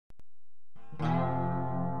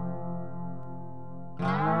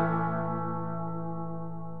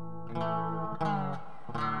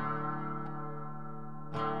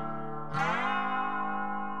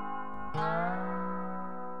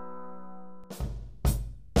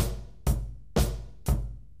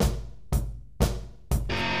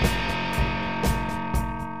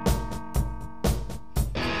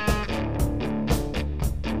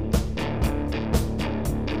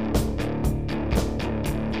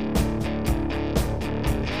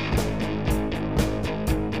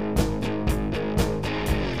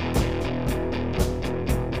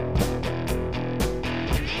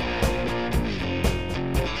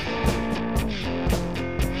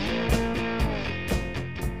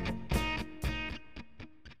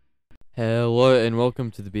Hello and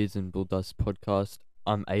welcome to the Beards and Bulldust podcast.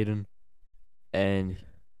 I'm Aiden, and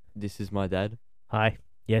this is my dad. Hi.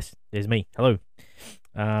 Yes, there's me. Hello.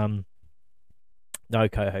 Um, no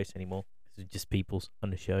co-host anymore. It's just people's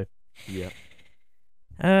on the show. Yeah.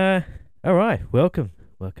 All right. Welcome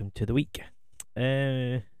to the week.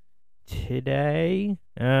 Today,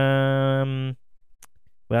 well,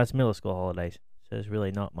 it's middle school holidays, so there's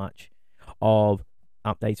really not much of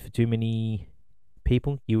updates for too many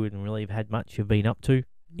people. You wouldn't really have had much you've been up to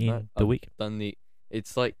in the I've week.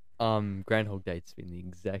 It's like Groundhog Day. It's been the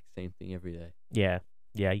exact same thing every day. Yeah,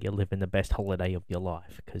 you're living the best holiday of your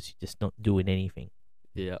life because you're just not doing anything.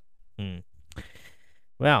 Yeah.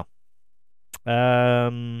 Well,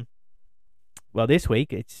 well, this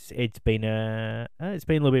week it's been a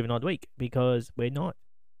little bit of an odd week because we're not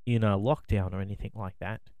in a lockdown or anything like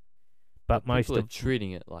that. But most people are of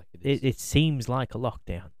treating it like it is. it seems like a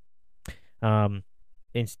lockdown.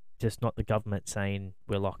 It's just not the government saying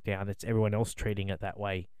we're locked down. It's everyone else treating it that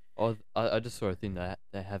way. I just saw a thing that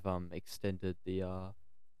they have extended the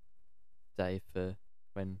day for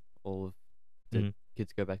when all of the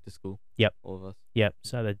kids go back to school. Yep. All of us. Yep.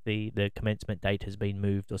 So that the commencement date has been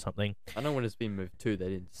moved or something. I know when it's been moved to. They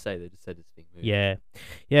didn't say. They just said it's being moved.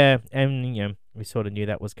 Yeah. And we sort of knew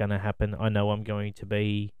that was going to happen. I know I'm going to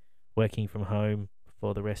be working from home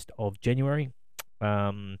for the rest of January.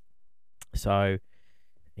 So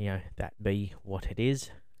that be what it is.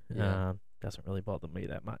 Yeah. Doesn't really bother me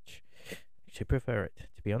that much. Actually prefer it,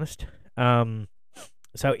 to be honest.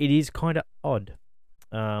 So it is kind of odd.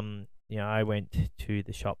 I went to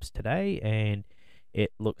the shops today and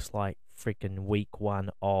it looks like freaking week one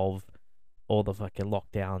of all the fucking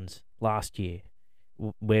lockdowns last year.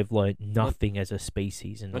 We've learned nothing as a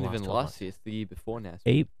species in the Not last even 12 last months. year. It's the year before now.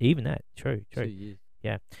 Even that, true. 2 years.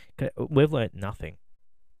 Yeah, we've learned nothing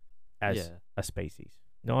as Yeah. a species.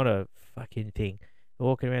 Not a fucking thing.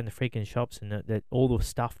 Walking around the freaking shops and that all the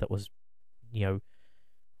stuff that was,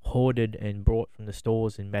 hoarded and brought from the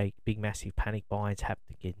stores and make big massive panic buys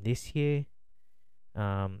happened again this year.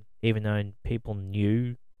 Even though people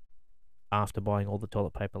knew after buying all the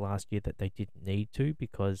toilet paper last year that they didn't need to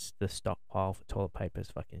because the stockpile for toilet paper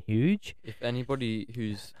is fucking huge. If anybody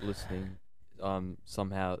who's listening,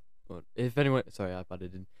 somehow, or if anyone, sorry, I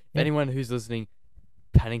butted in. If Yeah. anyone who's listening,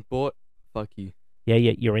 panic bought, fuck you. Yeah,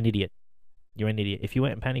 you're an idiot. You're an idiot. If you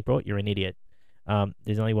went and panic bought, you're an idiot.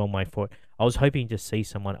 There's only one way for it. I was hoping to see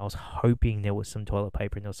someone. I was hoping there was some toilet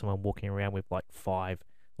paper and there was someone walking around with like 5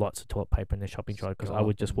 lots of toilet paper in their shopping trolley because I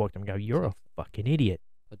would just walk them and go, "You're a fucking idiot."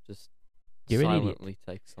 I'd just You're an idiot. silently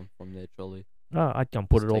take some from their trolley. Oh, I'd come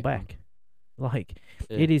put Just it all take them. back. Like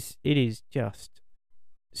Yeah. it is just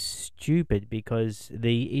stupid because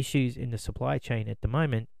the issues in the supply chain at the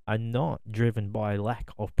moment are not driven by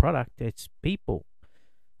lack of product. It's people.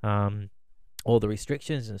 All the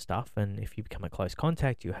restrictions and stuff, and if you become a close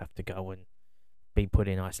contact, you have to go and be put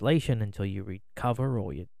in isolation until you recover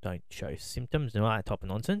or you don't show symptoms and all that type of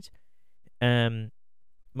nonsense.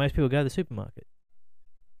 Most people go to the supermarket.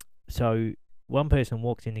 So one person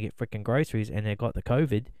walks in to get freaking groceries and they've got the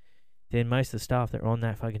COVID, then most of the staff that are on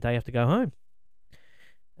that fucking day have to go home.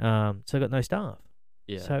 So they've got no staff.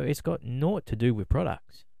 Yeah. So it's got naught to do with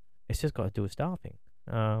products. It's just got to do with staffing.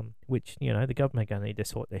 Which the government are going to need to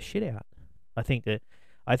sort their shit out. I think the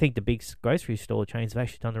big grocery store chains have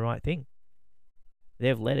actually done the right thing.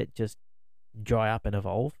 They've let it just dry up and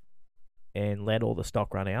evolve, and let all the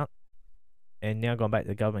stock run out, and now gone back to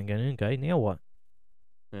the government going, okay, now what?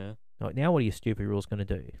 Yeah. Like, now what are your stupid rules going to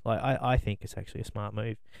do? Like, I think it's actually a smart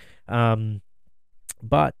move.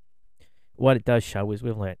 But what it does show is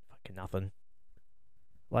we've learnt fucking nothing.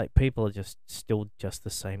 Like, people are just still just the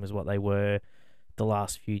same as what they were the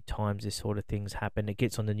last few times this sort of things happen. It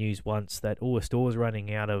gets on the news once that a store's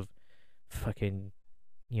running out of fucking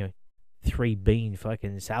 3 bean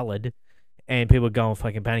fucking salad, and people go and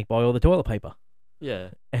fucking panic buy all the toilet paper. Yeah.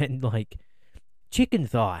 And like chicken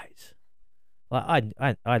thighs. Like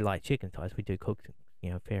I like chicken thighs. We do cook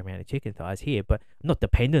a fair amount of chicken thighs here, but I'm not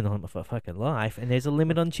dependent on them for fucking life. And there's a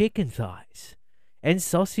limit on chicken thighs and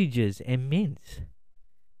sausages and mince.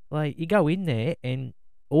 Like, you go in there and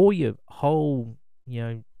all your whole,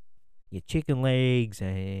 your chicken legs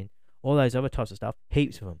and all those other types of stuff,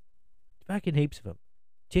 heaps of them. Fucking heaps of them.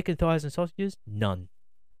 Chicken thighs and sausages, none.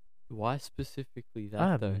 Why specifically that,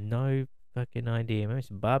 I have though? no fucking idea. Maybe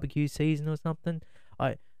some barbecue season or something.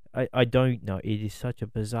 I don't know. It is such a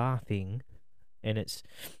bizarre thing. And it's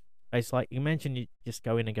like, imagine you just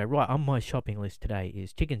go in and go, right, on my shopping list today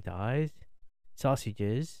is chicken thighs,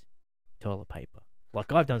 sausages, toilet paper.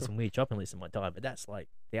 Like, I've done some weird shopping lists in my time, but that's like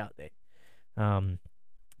out there.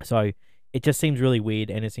 So it just seems really weird,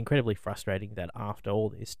 and it's incredibly frustrating that after all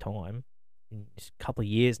this time, in just a couple of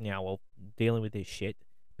years now of dealing with this shit,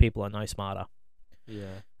 people are no smarter.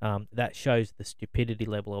 Yeah. That shows the stupidity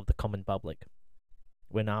level of the common public.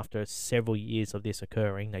 When after several years of this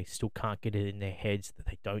occurring, they still can't get it in their heads that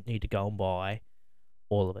they don't need to go and buy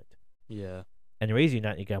all of it. Yeah. And the reason you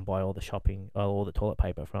don't need to go and buy all the toilet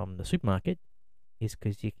paper from the supermarket is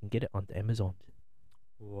because you can get it onto Amazon.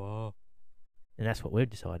 Wow. And that's what we've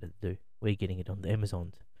decided to do. We're getting it on the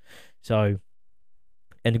Amazon. So,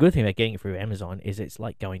 and the good thing about getting it through Amazon is it's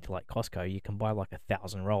like going to like Costco. You can buy like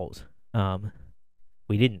 1,000 rolls.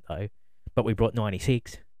 We didn't though, but we brought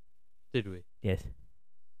 96. Did we? Yes.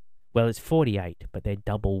 Well, it's 48, but they're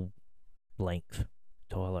double length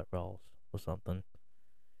toilet rolls or something.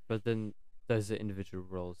 But then those are individual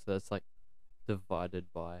rolls, so that's like divided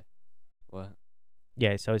by what?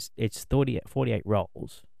 Yeah, so it's 48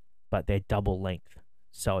 rolls, but they're double length.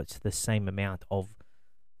 So it's the same amount of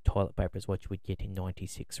toilet paper as what you would get in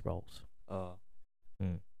 96 rolls. Oh.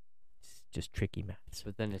 It's just tricky maths.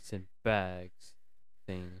 But then it's in bags,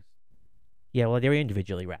 things. Yeah, well, they're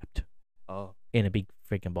individually wrapped Oh. in a big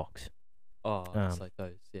freaking box. Oh, it's like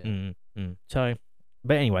those, yeah. So,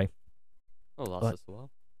 but anyway, It'll last us a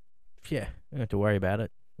while. yeah, we don't have to worry about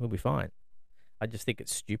it. We'll be fine. I just think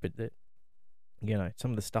it's stupid that,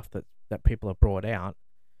 some of the stuff that people have brought out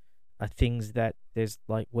are things that there's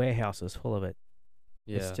like warehouses full of it.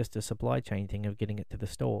 Yeah. It's just a supply chain thing of getting it to the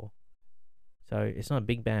store. So it's not a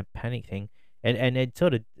big bang panic thing. And it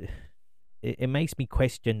sort of, it makes me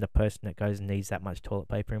question the person that goes and needs that much toilet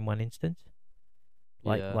paper in one instance.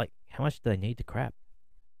 Like, how much do they need to crap?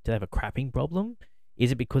 Do they have a crapping problem?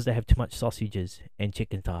 Is it because they have too much sausages and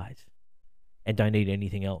chicken thighs and don't eat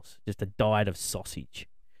anything else? Just a diet of sausage.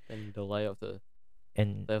 And the lay off the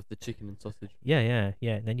chicken and sausage. Yeah.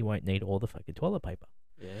 And then you won't need all the fucking toilet paper.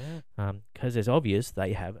 Yeah. Because it's obvious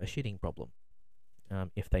they have a shitting problem.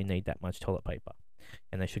 If they need that much toilet paper,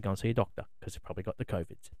 and they should go and see a doctor because they've probably got the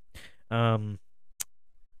COVIDs.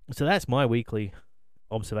 So that's my weekly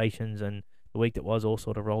observations, and the week that was all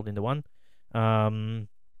sort of rolled into one. Another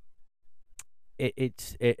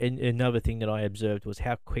thing that I observed was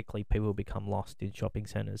how quickly people become lost in shopping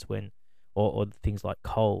centres or things like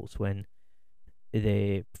Coles when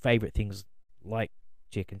their favourite things like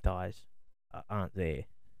chicken thighs aren't there.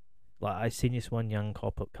 Like I seen this one young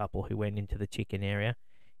couple who went into the chicken area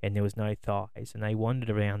and there was no thighs, and they wandered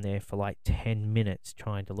around there for like 10 minutes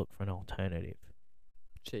trying to look for an alternative.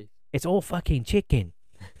 Jeez. It's all fucking chicken.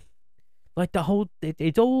 Like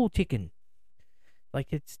it's all chicken. Like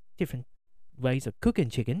it's different ways of cooking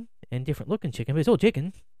chicken and different looking chicken, but it's all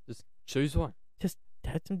chicken. Just choose one. Just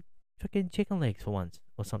have some fucking chicken legs for once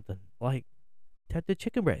or something. Like, have the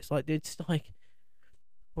chicken breast. Like, it's like,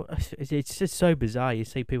 it's just so bizarre. You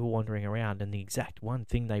see people wandering around and the exact one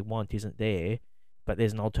thing they want isn't there, but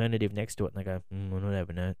there's an alternative next to it, and they go, I'm not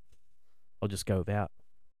having it. I'll just go without.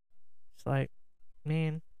 It's like,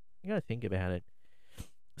 man, you gotta think about it.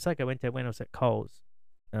 It's like when I was at Coles,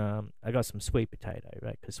 I got some sweet potato,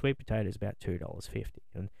 right? Because sweet potato is about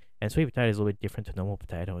 $2.50, and sweet potato is a little bit different to normal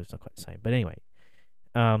potato. It's not quite the same, but anyway,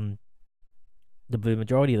 the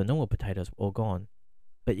majority of the normal potatoes were all gone,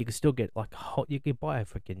 but you could still get like you could buy a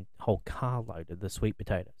freaking whole carload of the sweet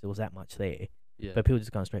potatoes. There was that much there, but people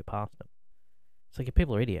just going straight past them. It's like,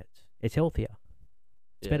 people are idiots. It's healthier.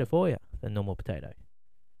 It's better for you than normal potato,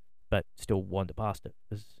 but still wander past it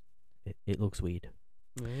because it looks weird.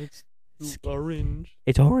 It's orange.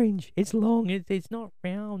 It's orange. It's long. It's not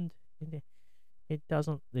round. It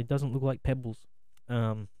doesn't look like pebbles. I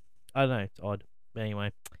don't know. It's odd. But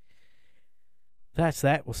anyway, that's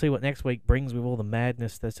that. We'll see what next week brings with all the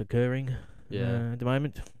madness that's occurring. At the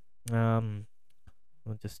moment.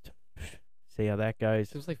 We'll just see how that goes.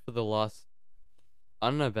 Seems like for the last, I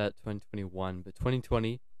don't know about 2021, but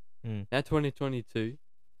 2020, now 2022,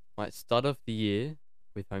 might start off the year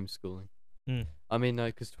with homeschooling. I mean, no,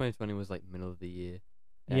 because 2020 was like middle of the year.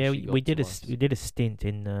 Yeah, we did a stint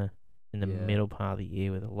in the middle part of the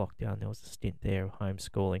year with a lockdown. There was a stint there of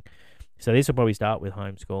homeschooling, so this will probably start with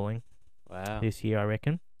homeschooling. Wow. This year, I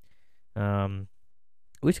reckon.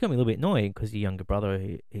 Which is gonna be a little bit annoying because the younger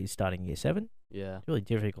brother he's starting year 7. Yeah. It's really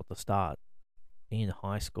difficult to start in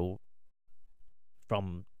high school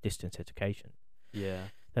from distance education. Yeah.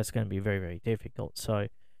 That's going to be very, very difficult. So,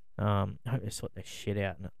 I hope they sort their shit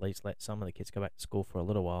out and at least let some of the kids go back to school for a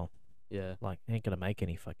little while. Yeah. Like, it ain't going to make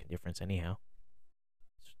any fucking difference anyhow.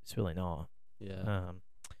 It's really not. Yeah.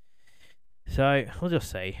 So, we'll just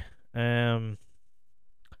see. Again,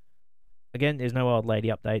 there's no old lady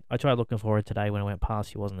update. I tried looking for her today when I went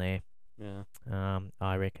past. She wasn't there. Yeah.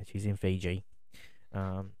 I reckon she's in Fiji.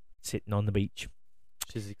 sitting on the beach.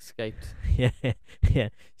 She's escaped. Yeah, yeah.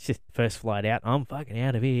 She's first flight out. I'm fucking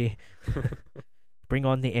out of here. Bring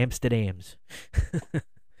on the Amsterdams.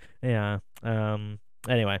 Yeah.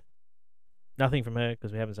 Anyway, nothing from her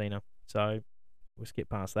because we haven't seen her, so we'll skip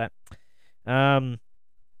past that.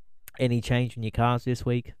 Any change in your cars this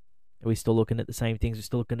week? Are we still looking at the same things? We're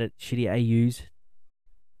still looking at shitty AUs.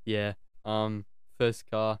 Yeah. First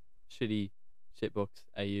car, shitbox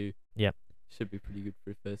AU. Yep. Should be pretty good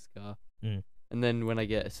for a first car. Mm. And then when I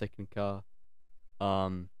get a second car, I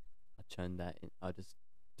turn that in. I just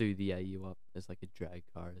do the AU up as like a drag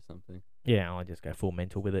car or something. Yeah, I just go full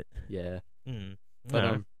mental with it. Yeah. Mm.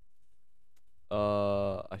 But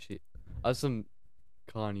actually, I have some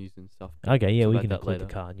car news and stuff. Okay, yeah, we can that include later.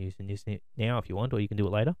 the car news in this now if you want, or you can do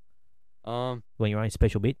it later. You want your own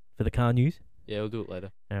special bit for the car news? Yeah, we'll do it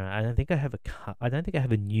later. I don't think I have I don't think I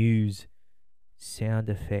have a news sound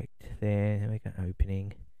effect there. There we go. Opening.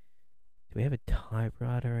 Do we have a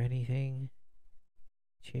typewriter or anything?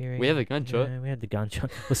 Cheering. We have a gunshot. We had the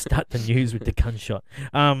gunshot. We'll start the news with the gunshot.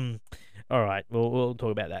 All right. We'll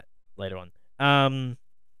talk about that later on.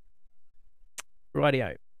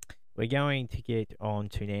 Rightio. We're going to get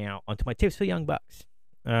onto my tips for young bucks.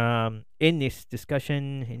 In this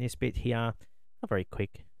discussion, in this bit here, very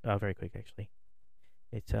quick actually.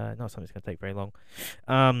 It's not something that's going to take very long.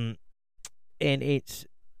 And it's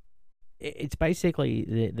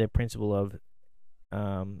basically the principle of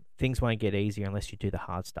things won't get easier unless you do the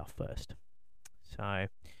hard stuff first. So,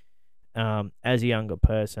 as a younger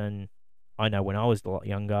person, I know when I was a lot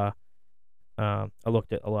younger, I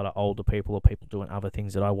looked at a lot of older people or people doing other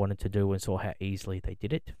things that I wanted to do and saw how easily they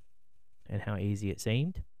did it and how easy it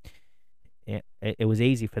seemed. It was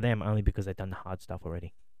easy for them only because they'd done the hard stuff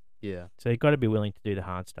already. Yeah. So you've got to be willing to do the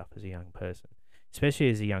hard stuff as a young person,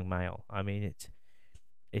 especially as a young male. I mean,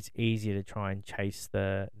 it's easier to try and chase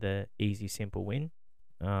the easy, simple win.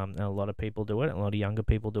 And a lot of people do it. A lot of younger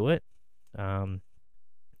people do it.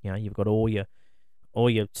 You've got all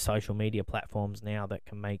your social media platforms now that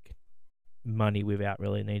can make money without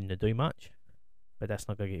really needing to do much, but that's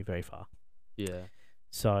not going to get you very far. Yeah.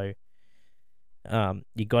 So,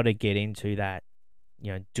 you got to get into that,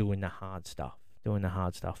 doing the hard stuff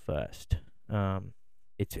first.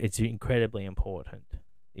 It's incredibly important.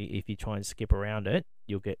 If you try and skip around it,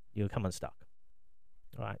 you'll come unstuck.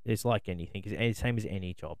 Right? It's like anything. It's the same as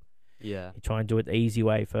any job. Yeah. You try and do it the easy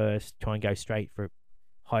way first. Try and go straight for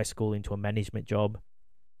high school into a management job.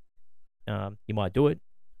 You might do it.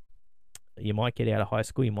 You might get out of high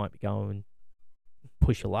school. You might be going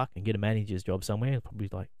push your luck and get a manager's job somewhere, probably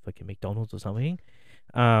like fucking McDonald's or something.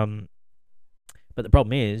 But the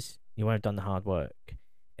problem is you won't have done the hard work,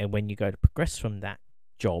 and when you go to progress from that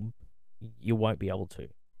job, you won't be able to.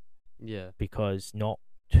 Yeah. Because no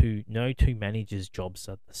two managers' jobs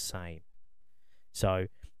are the same. So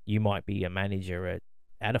you might be a manager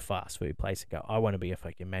at a fast food place and go, I want to be a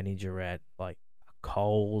fucking manager at like a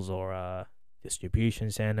Coles or a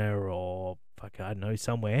distribution center or I don't know,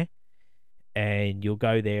 somewhere. And you'll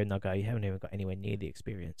go there and they'll go, you haven't even got anywhere near the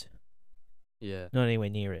experience. Yeah. Not anywhere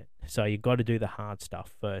near it. So you've got to do the hard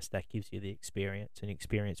stuff first. That gives you the experience, and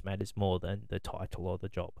experience matters more than the title or the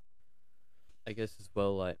job. I guess as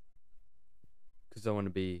well, like, because I want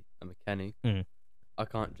to be a mechanic, I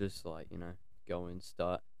can't just, like, go and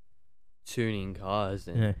start tuning cars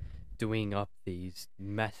and doing up these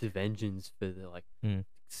massive engines for the, like,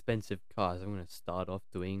 expensive cars. I'm going to start off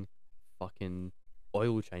doing fucking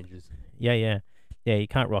oil changes. Yeah, you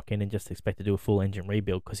can't rock in and just expect to do a full engine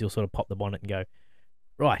rebuild, because you'll sort of pop the bonnet and go,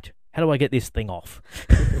 right, how do I get this thing off?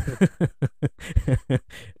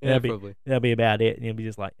 Probably. That'll be about it. And you'll be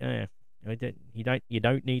just like, you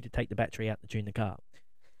don't need to take the battery out to tune the car.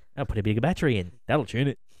 I'll put a bigger battery in. That'll tune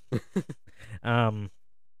it.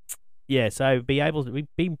 So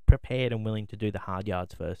be prepared and willing to do the hard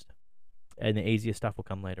yards first, and the easier stuff will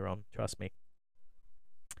come later on. Trust me.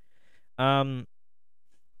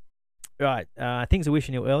 Right, things I wish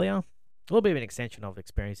I knew earlier. A little bit of an extension of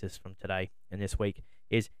experiences from today and this week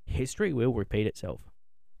is history will repeat itself.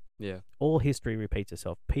 Yeah. All history repeats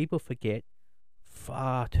itself. People forget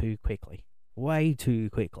far too quickly. Way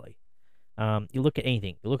too quickly. You look at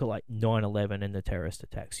anything. You look at like 9/11 and the terrorist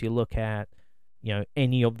attacks. You look at,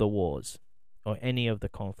 any of the wars or any of the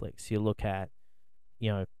conflicts. You look at,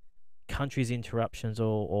 countries' interruptions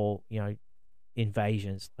or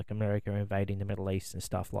invasions, like America invading the Middle East and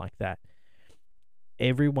stuff like that.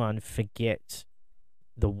 Everyone forgets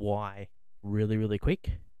the why really, really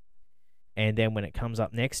quick. And then when it comes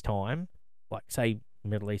up next time, like say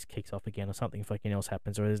Middle East kicks off again or something fucking else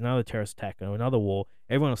happens, or there's another terrorist attack or another war,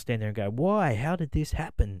 everyone will stand there and go, why? How did this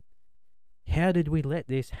happen? How did we let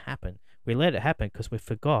this happen? We let it happen because we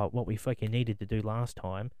forgot what we fucking needed to do last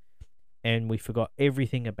time, and we forgot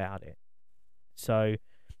everything about it. So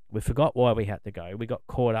we forgot why we had to go. We got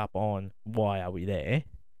caught up on why are we there.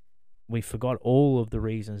 We forgot all of the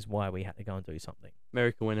reasons why we had to go and do something.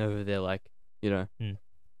 America went over there like,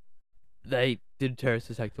 they did a terrorist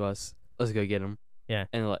attack to us. Let's go get them. Yeah.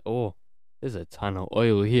 And they're like, oh, there's a ton of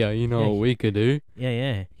oil here. You know what we could do?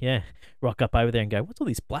 Yeah. Rock up over there and go, what's all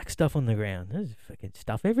this black stuff on the ground? There's fucking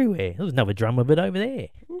stuff everywhere. There's another drum of it over there.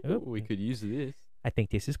 Ooh, we could use this. I think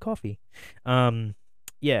this is coffee.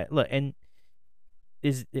 Yeah, look, and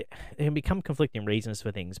there can become conflicting reasons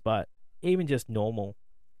for things, but even just normal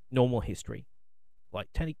history, like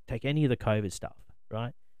take any of the COVID stuff,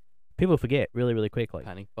 right? People forget really, really quickly.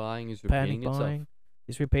 Panic buying is repeating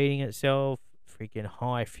itself. Freaking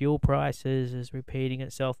high fuel prices is repeating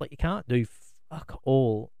itself. Like, you can't do fuck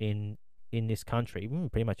all in this country,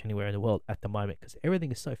 pretty much anywhere in the world at the moment, because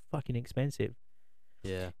everything is so fucking expensive.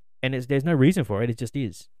 Yeah. And there's no reason for it. It just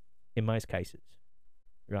is, in most cases,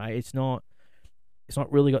 right? It's not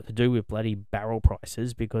really got to do with bloody barrel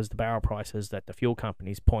prices, because the barrel prices that the fuel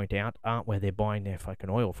companies point out aren't where they're buying their fucking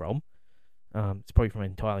oil from. It's probably from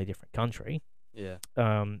an entirely different country. Yeah.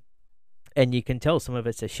 And you can tell some of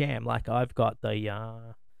it's a sham. Like, I've got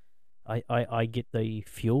the I get the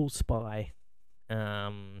Fuel Spy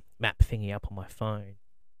map thingy up on my phone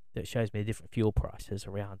that shows me the different fuel prices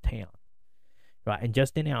around town. Right, and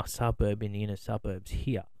just in our suburb, in the inner suburbs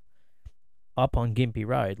here, up on Gympie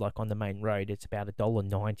Road, like on the main road, it's about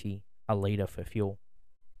 $1.90 a litre for fuel,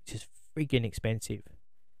 which is freaking expensive.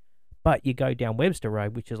 But you go down Webster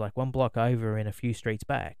Road, which is like one block over and a few streets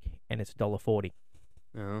back, and it's $1.40.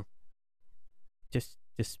 Oh. Just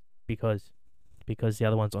because the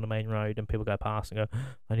other one's on the main road and people go past and go,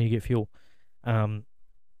 I need to get fuel.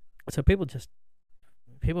 So people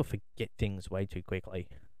forget things way too quickly.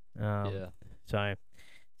 So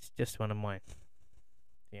it's just one of my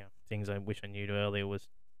things I wish I knew earlier, was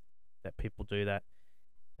that people do that,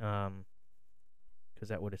 because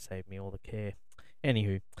that would have saved me all the care.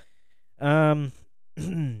 Anywho,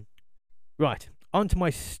 right, on to my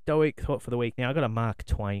stoic thought for the week. Now, I got a Mark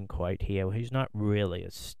Twain quote here, who's not really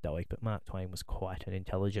as stoic, but Mark Twain was quite an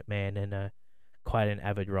intelligent man and quite an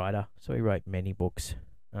avid writer, so he wrote many books.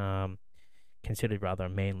 Considered rather a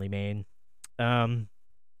manly man.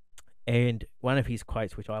 And one of his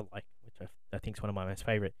quotes, which I like, which I think is one of my most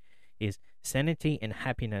favorite, is, sanity and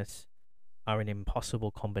happiness are an impossible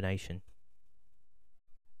combination.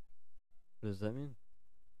 What does that mean?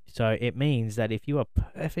 So it means that if you are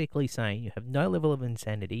perfectly sane, you have no level of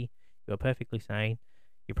insanity, you are perfectly sane,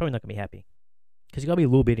 you're probably not going to be happy. Because you've got to be a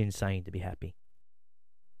little bit insane to be happy.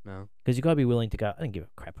 No. Because you've got to be willing to go, I don't give a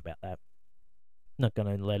crap about that. I'm not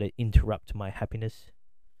going to let it interrupt my happiness.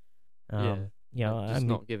 Just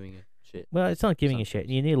not giving a shit. Well, it's not giving a shit.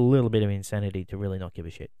 You need a little bit of insanity to really not give a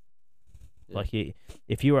shit. Yeah. Like,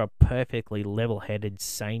 if you were a perfectly level-headed,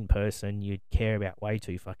 sane person, you'd care about way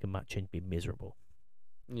too fucking much and be miserable.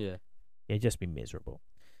 Yeah. You'd just be miserable.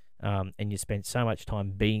 And you spend so much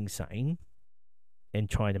time being sane and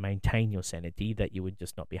trying to maintain your sanity that you would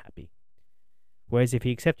just not be happy. Whereas if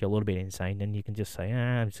you accept you're a little bit insane, then you can just say,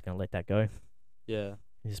 I'm just going to let that go. Yeah.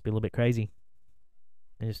 And just be a little bit crazy.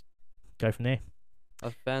 And just go from there.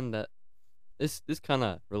 I've found that this kind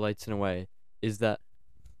of relates in a way, is that,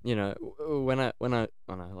 when I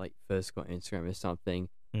like first got Instagram or something,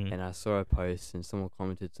 and I saw a post and someone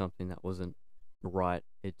commented something that wasn't right,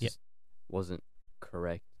 it just wasn't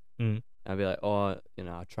correct. I'd be like, I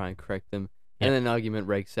try and correct them, and then an argument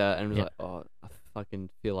breaks out, and I was like, I fucking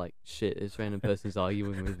feel like shit. This random person's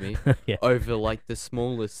arguing with me over like the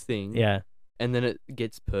smallest thing, and then it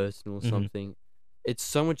gets personal or something. It's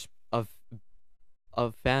so much.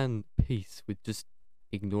 I've found peace with just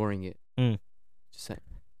ignoring it. Just saying,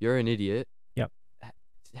 you're an idiot. Yep.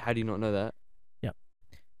 How do you not know that? Yep.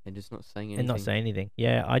 And just not saying anything. And not saying anything.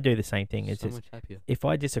 Yeah, I do the same thing. It's so much happier. If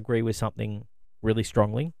I disagree with something really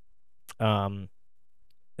strongly, that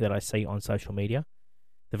I see on social media,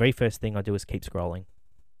 the very first thing I do is keep scrolling.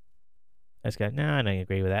 I just go, no, I don't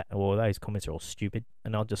agree with that. Or those comments are all stupid,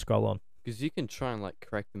 and I'll just scroll on. Because you can try and like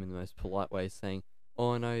correct them in the most polite way, saying,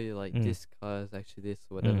 oh no, like this car is actually this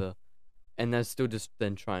or whatever, and they'll still just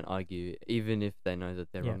then try and argue, even if they know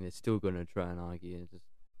that they're wrong. They're still gonna try and argue. And just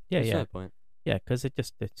there's no point. Yeah, because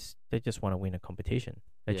they just want to win a competition.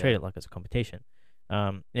 They treat it like it's a competition.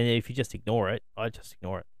 And if you just ignore it, I just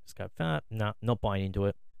ignore it. Just go, nah, not buying into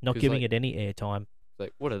it, not giving it any airtime.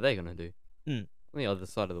 Like, what are they gonna do? On the other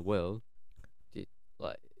side of the world,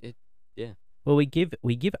 Well, we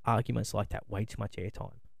give arguments like that way too much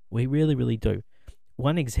airtime. We really, really do.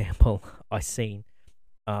 one example I seen,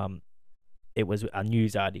 it was a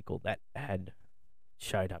news article that had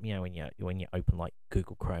showed up. You know, when you open like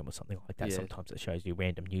Google Chrome or something like that, Yeah. sometimes it shows you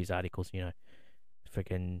random news articles. You know,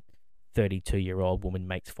 freaking 32-year-old woman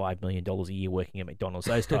makes $5 million a year working at McDonald's.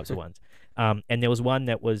 Those types of ones. And there was one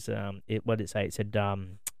that was what did it say? It said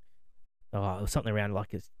it was something around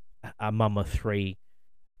like a mum of three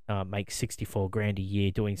makes 64 grand a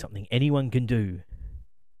year doing something anyone can do.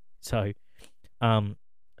 So,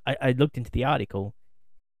 I looked into the article,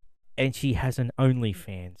 and she has an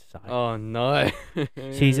OnlyFans site. Oh no.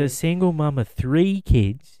 She's a single mum of 3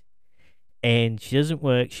 kids, and she doesn't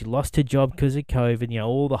work. She lost her job because of COVID. You know,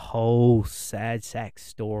 all the whole sad sack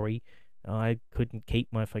story. I couldn't keep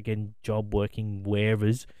my fucking job working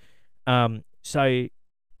wherever's. So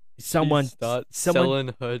someone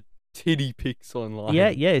selling her titty pics online.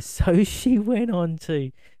 Yeah. So she went on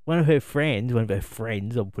to one of her friends,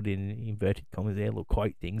 I'll put in inverted commas there, little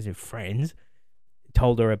quote things, and friends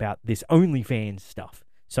told her about this OnlyFans stuff.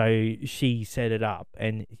 So she set it up,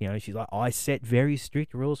 and you know, she's like, I set very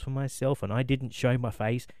strict rules for myself, and I didn't show my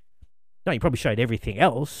face. No, you probably showed everything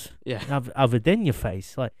else, other than your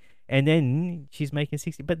face, like. And then she's making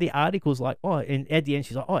 60. But the article's like, oh, and at the end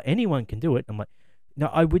she's like, oh, anyone can do it. I'm like, no,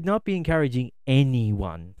 I would not be encouraging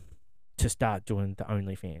anyone to start doing the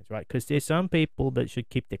OnlyFans, right? Because there's some people that should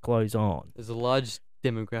keep their clothes on. There's a large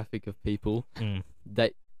demographic of people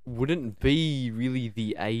that wouldn't be really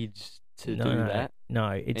the age to do that.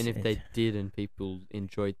 No, and if they did and people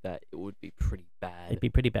enjoyed that, it would be pretty bad. It'd be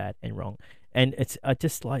pretty bad and wrong. And it's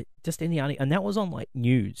just in the article, and that was on like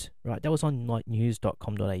news, right? That was on like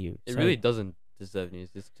news.com.au. It really doesn't deserve news.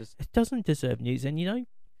 It doesn't deserve news, and you know,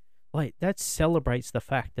 like that celebrates the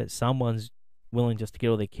fact that someone's willing just to get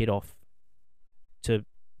all their kid off to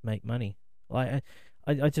make money. Like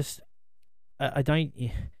I don't.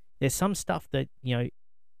 There's some stuff that you know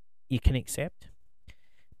you can accept,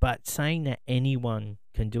 but saying that anyone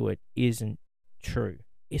can do it isn't true.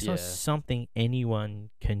 It's not something anyone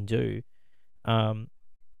can do, and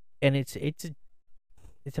it's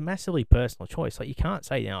a massively personal choice. Like you can't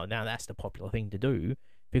say now that's the popular thing to do,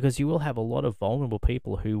 because you will have a lot of vulnerable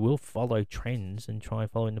people who will follow trends and try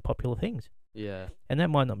following the popular things. Yeah, and that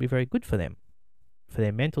might not be very good for them, for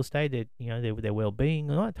their mental state, their well-being,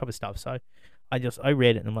 and all that type of stuff. So I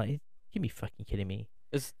read it and I'm like, you be fucking kidding me.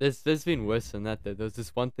 There's been worse than that though. There was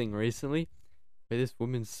this one thing recently where this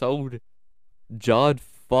woman sold jarred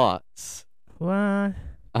farts. What?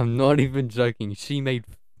 I'm not even joking. She made,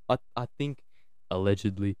 I think,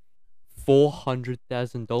 allegedly,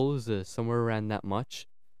 $400,000 or somewhere around that much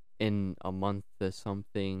in a month or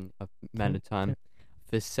something amount of time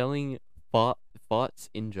for selling farts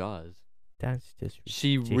in jars. That's just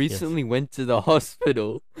She ridiculous. recently went to the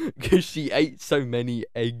hospital because she ate so many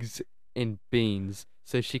eggs and beans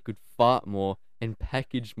so she could fart more and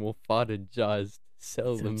package more farted jars to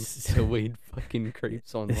sell them to weed fucking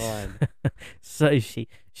creeps online. So she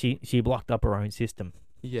blocked up her own system.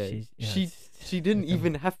 Yeah, she didn't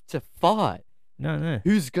even have to fart. No.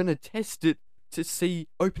 Who's gonna test it to see,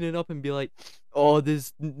 open it up and be like, oh,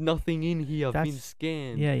 there's nothing in here, I've been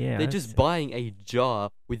scanned. Yeah. They're just buying a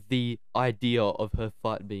jar with the idea of her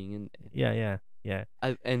fart being in there. Yeah.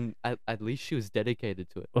 And at least she was dedicated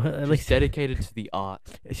to it. Well, at least dedicated to the art.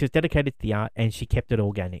 She was dedicated to the art, and she kept it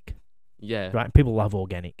organic. Yeah. Right? People love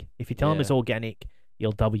organic. If you tell them it's organic,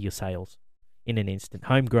 you'll double your sales in an instant.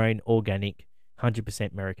 Homegrown, organic,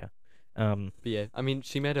 100% America. But yeah, I mean,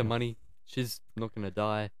 she made her money. She's not gonna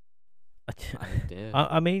die.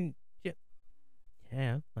 I mean,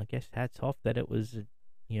 yeah. I guess hats off that it was,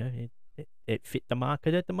 it fit the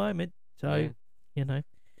market at the moment. So,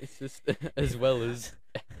 it's just as well as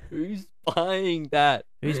who's buying that?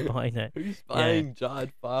 Who's buying that? Who's buying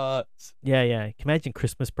jarred farts? Yeah. Can you imagine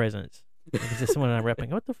Christmas presents? Is there someone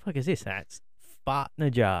rapping? What the fuck is this? That's fart in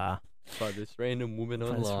a jar. By this random woman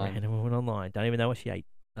online. Don't even know what she ate.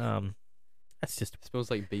 That's just. It smells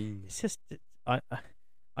like beans. It's just.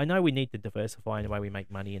 I know we need to diversify in the way we make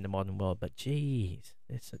money in the modern world, but geez,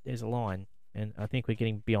 there's a line, and I think we're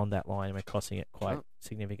getting beyond that line and we're crossing it quite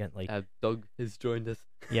significantly. Our dog has joined us.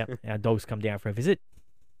 Yep, our dog's come down for a visit.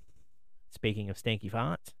 Speaking of stinky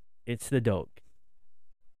farts, it's the dog,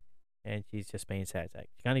 and she's just being sad.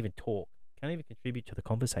 She can't even talk, can't even contribute to the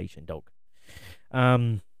conversation, dog.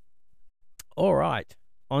 All right,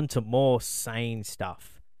 on to more sane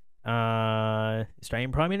stuff.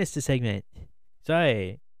 Australian Prime Minister segment.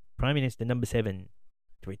 So, Prime Minister number 7,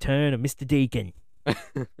 the return of Mr. Deakin.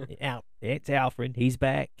 It's Alfred. He's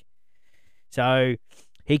back. So,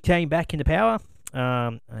 he came back into power.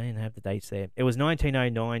 I didn't have the dates there. It was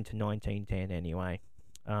 1909 to 1910 anyway.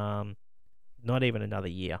 not even another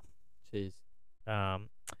year. Jeez.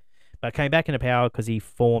 But came back into power because he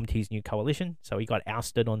formed his new coalition. So he got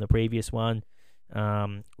ousted on the previous one,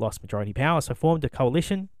 lost majority power. So formed a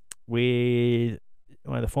coalition with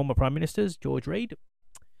one of the former prime ministers, George Reid,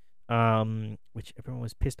 which everyone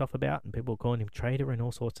was pissed off about, and people were calling him traitor and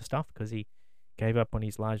all sorts of stuff because he gave up on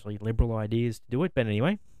his largely liberal ideas to do it. But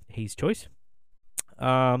anyway, his choice.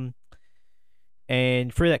 And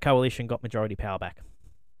through that coalition, got majority power back.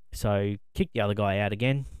 So kicked the other guy out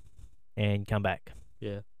again and come back.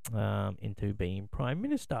 Yeah. Into being prime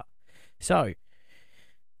minister. So,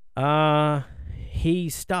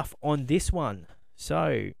 his stuff on this one.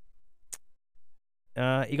 So,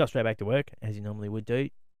 he got straight back to work, as he normally would do.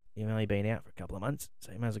 He'd only been out for a couple of months,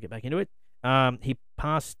 so he might as well get back into it. He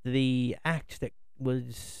passed the act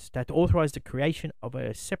that authorised the creation of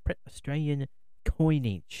a separate Australian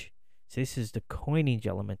coinage. So this is the coinage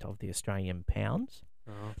element of the Australian pounds.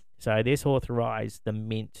 Uh-huh. So this authorised the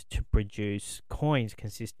mint to produce coins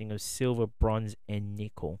consisting of silver, bronze, and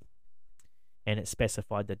nickel. And it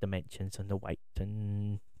specified the dimensions and the weight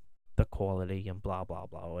and the quality and blah, blah,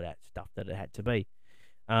 blah, all that stuff that it had to be.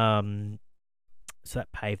 So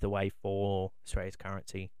that paved the way for Australia's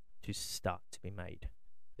currency to start to be made.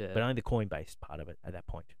 Yeah. But only the coin-based part of it at that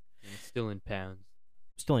point. And still in pounds.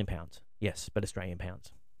 Still in pounds, yes, but Australian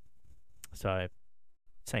pounds. So,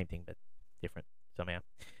 same thing, but different somehow.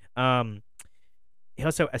 He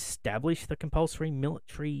also established the compulsory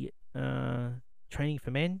military training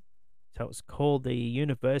for men. So it was called the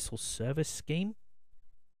Universal Service Scheme.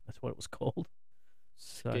 That's what it was called.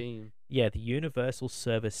 Scheme. Yeah, the Universal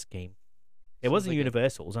Service Scheme. It wasn't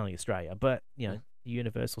universal, it was only Australia, but, you know, the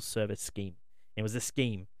Universal Service Scheme. It was a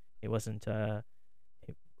scheme. It wasn't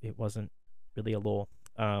it wasn't really a law.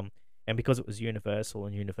 And because it was universal,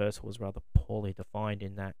 and universal was rather poorly defined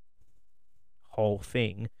in that whole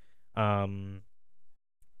thing,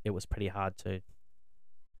 it was pretty hard to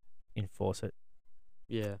enforce it.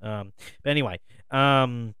 Yeah. But anyway,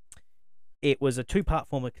 it was a two-part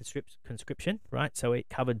form of conscription, right? So it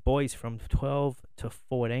covered boys from 12 to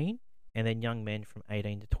 14, and then young men from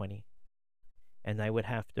 18 to 20. And they would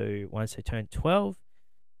have to, once they turned 12,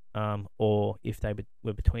 or if they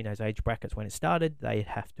were between those age brackets when it started, they'd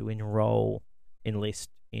have to enlist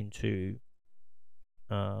into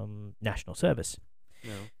national service.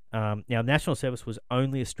 No. Now, national service was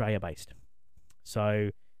only Australia-based. So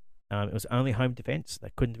it was only home defence.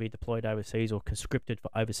 They couldn't be deployed overseas or conscripted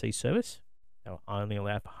for overseas service. They were only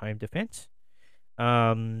allowed for home defence.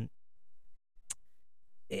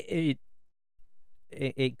 It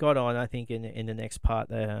got on, I think, in the next part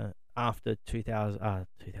after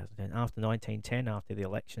 2010, after 1910, after the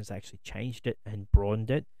elections, they actually changed it and broadened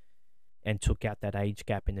it, and took out that age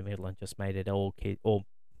gap in the middle and just made it all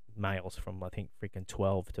males from, I think, freaking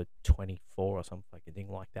 12 to 24 or something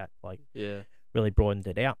like that. Really broadened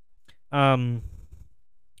it out. Got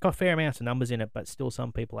a fair amount of numbers in it, but still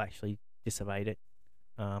some people actually disobeyed it,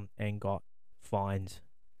 and got fines,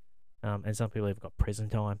 and some people even got prison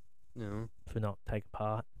time. No. For not taking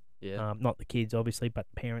part. Yeah. Not the kids, obviously, but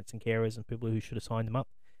parents and carers and people who should have signed them up,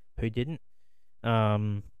 who didn't.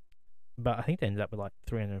 But I think they ended up with like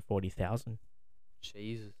 340,000.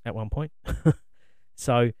 Jesus. At one point.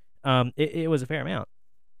 So it was a fair amount.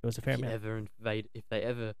 It was a fair amount. If they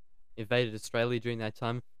ever invaded Australia during that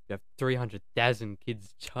time, you have 300,000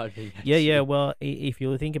 kids charging. Yeah. Well, if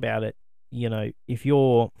you think about it, you know, if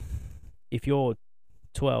you're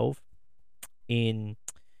 12 in,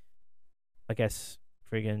 I guess,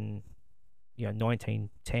 friggin',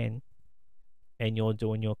 1910, and you're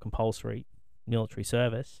doing your compulsory military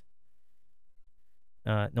service,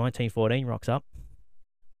 1914 rocks up,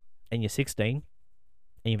 and you're 16,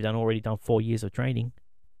 and you've already done 4 years of training,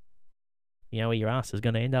 you know where your ass is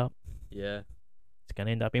going to end up. Yeah. It's going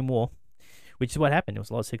to end up in war, which is what happened. There was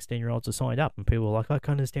a lot of 16-year-olds that signed up, and people were like, I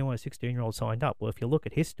can't understand why a 16-year-old signed up. Well, if you look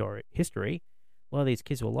at history, a lot of these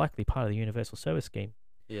kids were likely part of the Universal Service Scheme.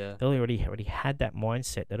 Yeah. They already had that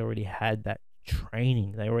mindset. They already had that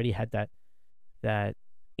training. They already had that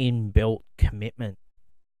inbuilt commitment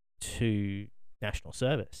to national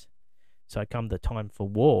service. So come the time for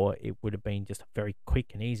war, it would have been just a very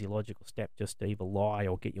quick and easy logical step just to either lie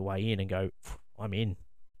or get your way in and go, I'm in.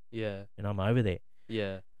 Yeah. And I'm over there.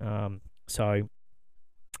 Yeah. So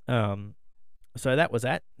that was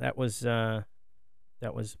that. That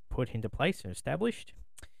was put into place and established.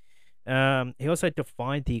 He also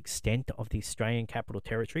defined the extent of the Australian Capital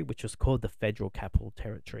Territory, which was called the Federal Capital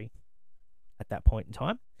Territory at that point in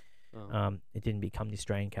time. Oh. It didn't become the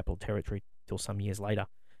Australian Capital Territory till some years later.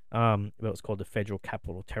 But it was called the Federal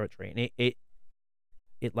Capital Territory, and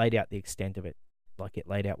it laid out the extent of it. Like, it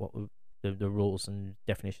laid out what the rules and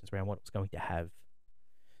definitions around what it was going to have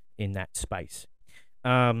in that space.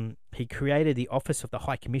 He created the Office of the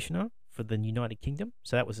High Commissioner for the United Kingdom.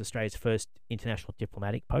 So that was Australia's first international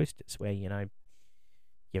diplomatic post. It's where,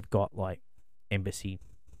 you've got like embassy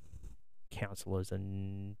councillors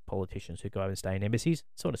and politicians who go over and stay in embassies.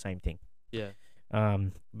 Sort of same thing. Yeah.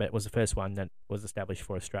 But it was the first one that was established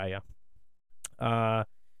for Australia. He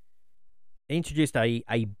introduced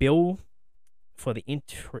a bill for the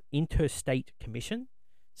Interstate Commission.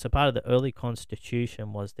 So part of the early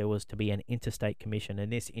constitution was there was to be an interstate commission,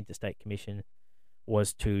 and this interstate commission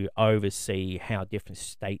was to oversee how different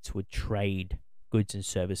states would trade goods and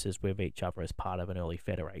services with each other as part of an early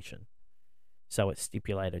federation. So it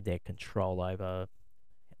stipulated their control over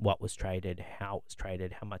what was traded, how it was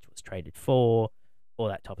traded, how much it was traded for, all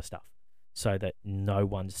that type of stuff, so that no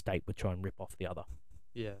one state would try and rip off the other.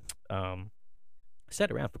 Yeah. Sat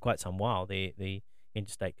around for quite some while, the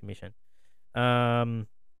Interstate Commission.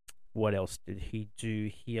 What else did he do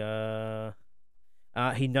here?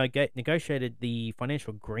 He negotiated the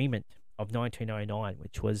Financial Agreement of 1909,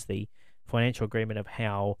 which was the financial agreement of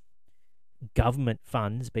how government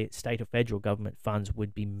funds, be it state or federal government funds,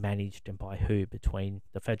 would be managed and by who between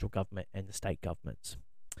the federal government and the state governments.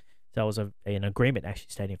 So it was an agreement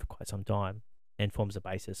actually stayed in for quite some time and forms the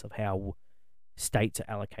basis of how states are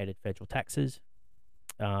allocated federal taxes,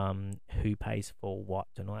 who pays for what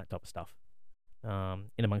and all that type of stuff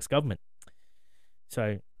in amongst government.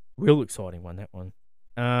 So real exciting one, that one.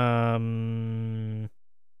 And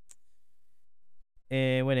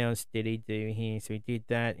what else did he do here? So he did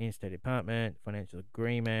that, Interstate Department, Financial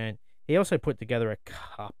Agreement. He also put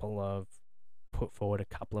forward a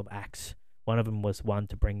couple of acts. One of them was one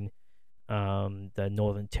to bring the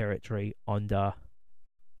Northern Territory under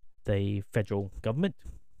the federal government.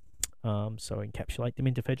 So encapsulate them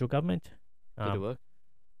into federal government. Did it work?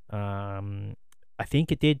 I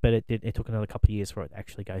think it did, but it took another couple of years for it to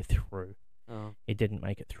actually go through. Oh. It didn't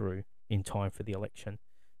make it through in time for the election.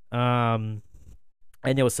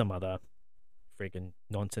 And there was some other friggin'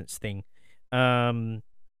 nonsense thing.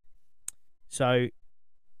 So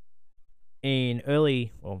in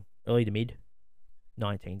early to mid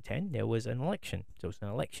 1910, there was an election. So it was an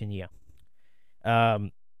election year.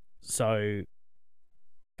 So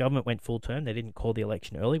government went full term. They didn't call the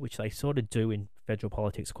election early, which they sort of do in federal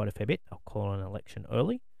politics quite a fair bit. They'll call an election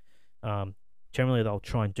early. Generally, they'll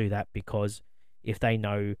try and do that because if they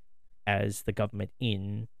know, as the government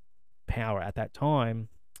in power at that time,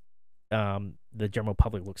 the general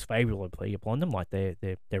public looks favorably upon them, like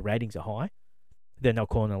their ratings are high, then they'll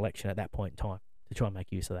call an election at that point in time to try and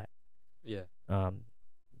make use of that. Yeah.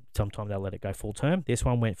 Sometimes they'll let it go full term. This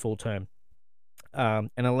one went full term. An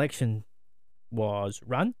election was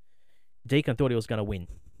run. Deakin thought he was going to win.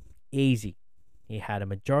 Easy. He had a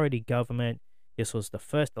majority government. This was the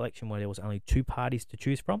first election where there was only two parties to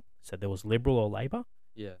choose from. So there was Liberal or Labor.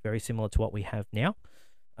 Yeah. Very similar to what we have now,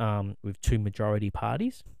 with two majority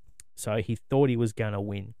parties. So he thought he was going to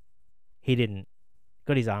win. He didn't.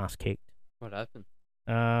 Got his ass kicked. What happened?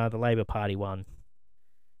 The Labor Party won.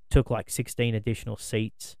 Took like 16 additional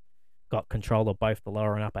seats. Got control of both the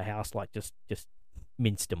lower and upper house. Like just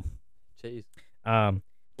minced them. Jeez.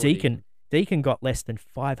 Deakin got less than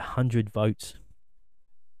 500 votes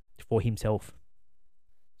for himself.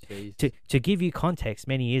 Jeez. To give you context,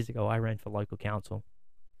 many years ago, I ran for local council.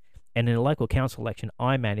 And in a local council election,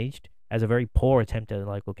 I managed, as a very poor attempt at a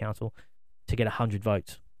local council, to get 100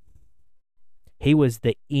 votes. He was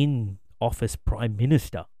the in-office prime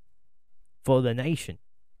minister for the nation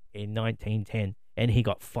in 1910, and he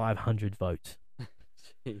got 500 votes.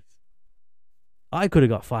 Jeez. I could have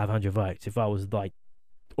got 500 votes if I was, like,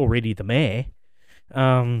 already the mayor.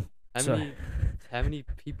 How many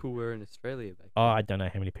people were in Australia back then? Oh, I don't know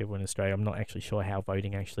how many people were in Australia. I'm not actually sure how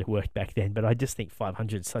voting actually worked back then, but I just think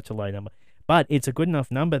 500 is such a low number. But it's a good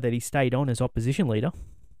enough number that he stayed on as opposition leader.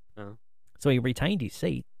 Oh. So he retained his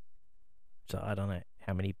seat. So I don't know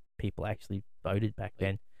how many people actually voted back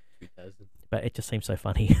then. 2,000. But it just seems so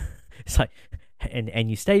funny. It's like, and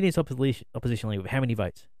you stayed as opposition leader with how many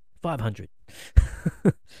votes? 500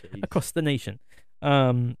 across the nation.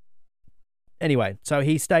 Anyway, so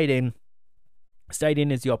he stayed in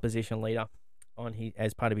as the opposition leader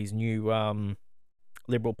as part of his new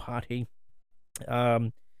Liberal Party,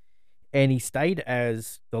 and he stayed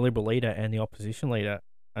as the Liberal leader and the opposition leader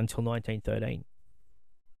until 1913,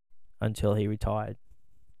 until he retired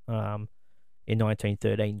in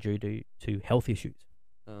 1913 due to health issues.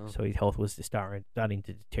 Oh. So his health was starting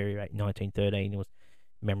to deteriorate in 1913. It was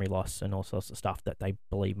memory loss and all sorts of stuff that they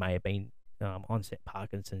believe may have been onset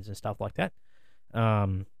Parkinson's and stuff like that.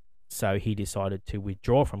 so he decided to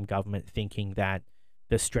withdraw from government, thinking that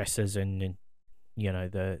the stresses and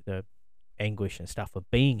the anguish and stuff of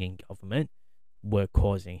being in government were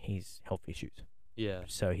causing his health issues. Yeah.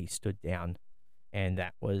 So he stood down, and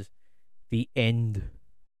that was the end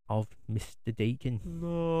of Mr. Deakin.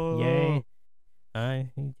 No. Yeah.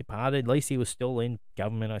 He departed. At least he was still in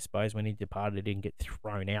government, I suppose. When he departed, he didn't get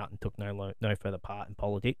thrown out and took no further part in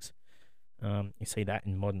politics. You see that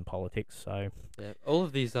in modern politics. So yeah, all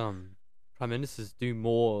of these prime ministers do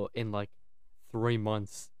more in like 3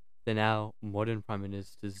 months than our modern prime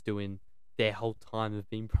ministers do in their whole time of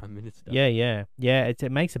being prime minister. Yeah.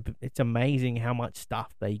 It's amazing how much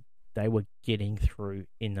stuff they were getting through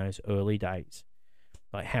in those early days.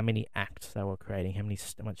 Like how many acts they were creating, how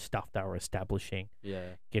much stuff they were establishing.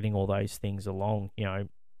 Yeah. Getting all those things along.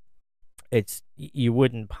 It's you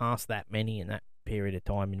wouldn't pass that many in that period of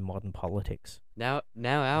time in modern politics. Now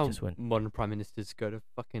our modern prime ministers go to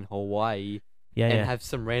fucking Hawaii and have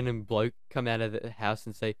some random bloke come out of the house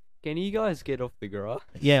and say, "Can you guys get off the grass?"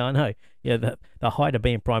 Yeah, I know. Yeah, the height of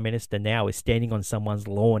being prime minister now is standing on someone's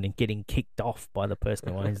lawn and getting kicked off by the person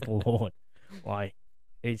who owns the lawn. Like,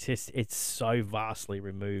 it's so vastly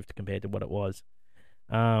removed compared to what it was.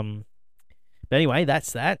 But anyway,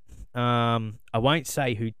 that's that. I won't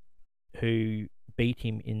say who beat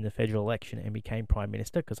him in the federal election and became prime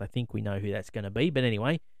minister, because I think we know who that's going to be. But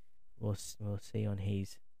anyway, we'll see on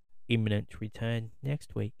his imminent return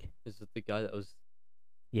next week. Is it the guy that was?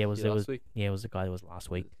 Yeah, it was week? Yeah, it was the guy that was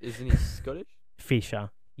last week. Isn't he Scottish?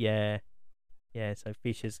 Fisher, yeah. So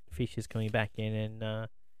Fisher's coming back in, and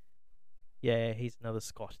he's another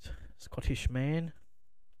Scottish man,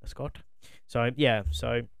 a Scot. So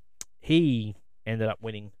he ended up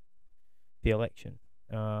winning the election,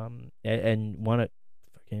 and won it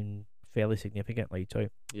fucking fairly significantly too.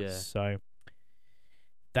 Yeah. So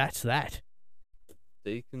that's that.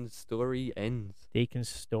 Deacon's story ends. Deacon's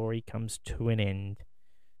story comes to an end.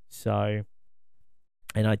 So,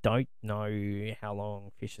 and I don't know how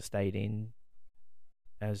long Fisher stayed in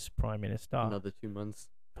as Prime Minister. Another 2 months.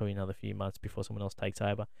 Probably another few months before someone else takes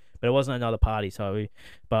over. But it wasn't another party,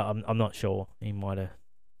 but I'm not sure. He might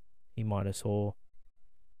have saw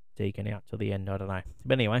Deacon out till the end. I don't know.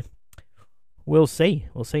 But anyway, we'll see.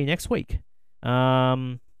 We'll see next week.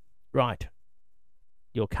 Right.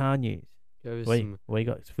 Your car news. What you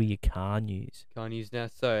got for your car news? Car news now.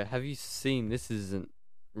 So, have you seen? This isn't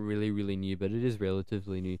really, really new, but it is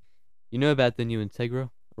relatively new. You know about the new Integra,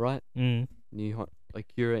 right? New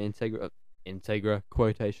Acura Integra,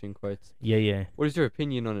 quotation quotes. Yeah. What is your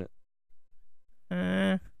opinion on it?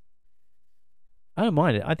 I don't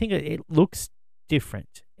mind it. I think it looks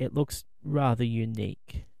different. It looks rather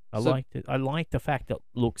unique. I like the fact that it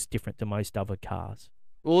looks different to most other cars.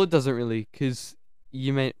 Well, it doesn't really, because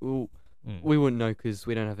we wouldn't know because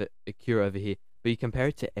we don't have Acura over here. But you compare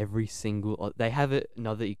it to every single... They have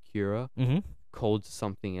another Acura called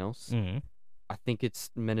something else. Mm-hmm. I think it's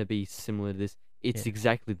meant to be similar to this. It's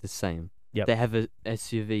exactly the same. Yep. They have a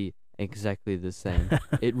SUV exactly the same.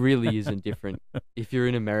 It really isn't different. If you're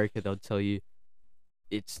in America, they'll tell you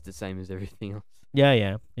it's the same as everything else.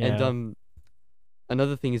 Yeah. And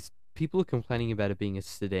another thing is people are complaining about it being a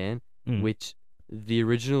sedan, which the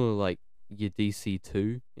original, like, your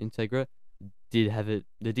DC2 Integra did have it.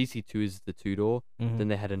 The DC2 is the 2-door. Then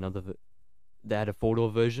they had they had a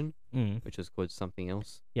 4-door version, which was called something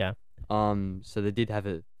else. Yeah. So they did have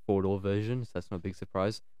a 4-door version, so that's not a big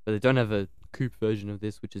surprise. But they don't have a coupe version of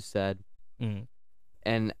this, which is sad.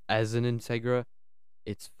 And as an Integra,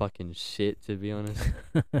 it's fucking shit, to be honest.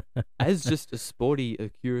 As just a sporty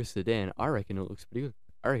Acura sedan, I reckon it looks pretty good.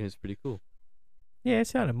 I reckon it's pretty cool. Yeah,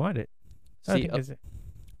 I don't mind it. See,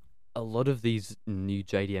 a lot of these new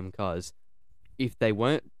JDM cars, if they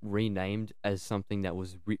weren't renamed as something that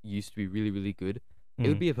was used to be really, really good, it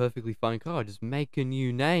would be a perfectly fine car. Just make a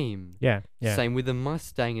new name. Yeah. Same with the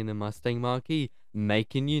Mustang and the Mustang Mach-E.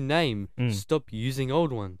 Make a new name. Stop using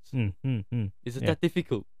old ones. Is it that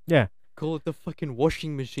difficult? Yeah. Call it the fucking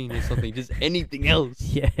washing machine or something. Just anything else.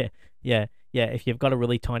 Yeah. If you've got a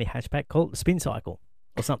really tiny hatchback, call it the spin cycle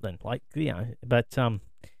or something. Like, but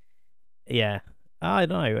yeah. I don't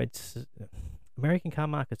know. It's American car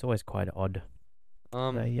market's always quite odd.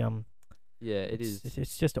 Yeah, it is.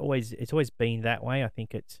 It's always been that way. I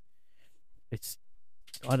think it's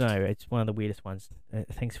I don't know. It's one of the weirdest ones.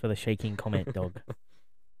 Thanks for the shaking comment, dog.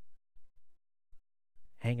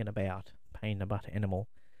 Hanging about, pain in the butt animal.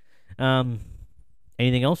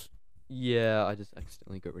 Anything else? Yeah, I just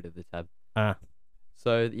accidentally got rid of the tab.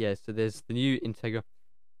 So there's the new Integra.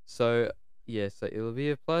 So it'll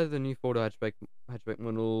be applied to the new 4-door hatchback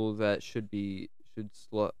model that should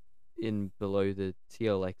slot in below the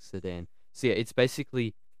TLX sedan. So yeah, it's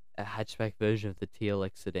basically a hatchback version of the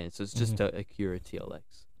TLX sedan. So it's just a Acura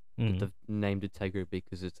TLX. But they've named it Tegra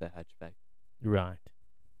because it's a hatchback. Right.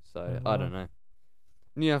 So I don't know.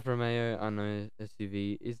 New Alfa Romeo, I know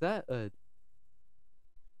SUV. Is that a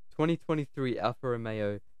 2023 Alfa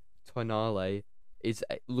Romeo Tonale?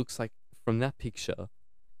 Looks like from that picture,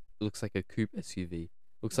 it looks like a coupe SUV.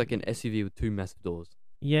 Looks like an SUV with 2 massive doors.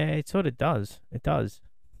 Yeah, it sort of does. It does.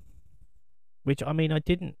 Which, I mean, I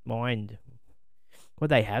didn't mind.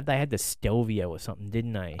 What they have? They had the Stelvio or something,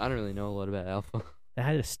 didn't they? I don't really know a lot about Alfa. They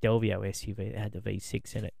had a Stelvio SUV that had the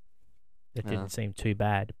V6 in it. That didn't seem too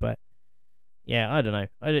bad, but yeah, I don't know.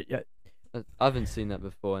 I haven't seen that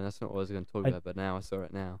before, and that's not what I was going to talk about, but now I saw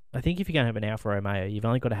it now. I think if you're going to have an Alfa Romeo, you've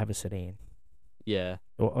only got to have a sedan. Yeah.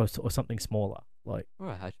 Or something smaller, like. Or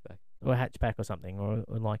a hatchback. Or a hatchback or something, or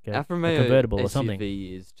like a convertible SUV or something.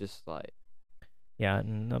 SUV is just like. Yeah,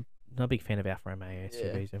 not a big fan of Alfa Romeo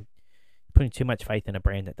SUVs. Yeah. Putting too much faith in a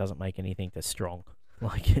brand that doesn't make anything that's strong.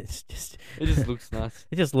 Like, it's just... It just looks nice.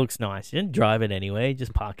 It just looks nice. You didn't drive it anyway.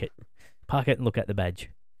 Just park it. Park it and look at the badge.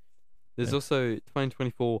 There's also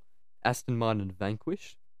 2024 Aston Martin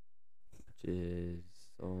Vanquish, which is...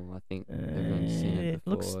 I think everyone's seen it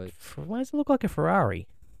before. Why does it look like a Ferrari?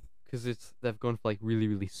 Because they've gone for, like, really,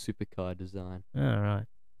 really supercar design. Oh, right.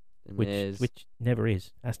 And which never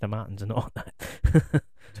is. Aston Martins are not that.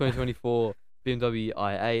 2024 BMW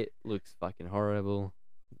i8 looks fucking horrible.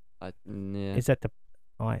 Yeah. Is that the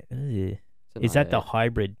Is that the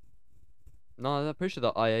hybrid? No, I'm pretty sure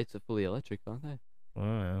the i8s are fully electric, aren't they?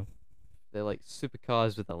 Oh. They're like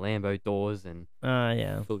supercars with the Lambo doors and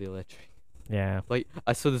yeah, fully electric. Yeah. Like,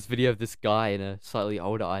 I saw this video of this guy in a slightly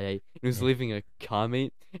older i8. He was leaving a car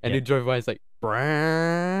meet, and he drove away. It's like,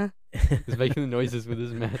 brrrr. He's making the noises with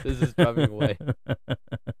his mouth as he's driving away.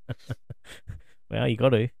 Well, you got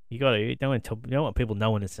to. You don't want people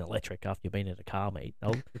knowing it's electric after you've been in a car meet.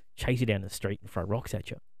 They'll chase you down the street and throw rocks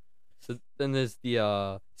at you. So then there's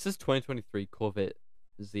the this is 2023 Corvette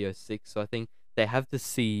Z06. So I think they have the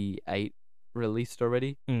C8 released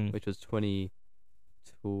already, which was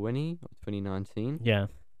 2020 or 2019. Yeah.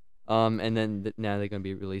 And then now they're going to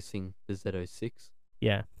be releasing the Z06.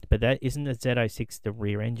 Yeah, but that isn't the Z06 the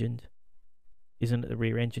rear-engined? Isn't it the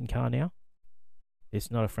rear-engine car now? It's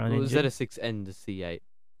not a front engine. The Z06 and the C8.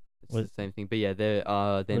 It's the same thing. But yeah,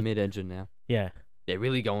 they're mid-engine now. Yeah. They're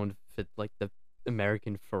really going for like the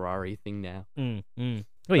American Ferrari thing now. Well,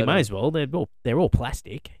 you might as well. They're all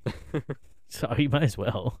plastic. So you might as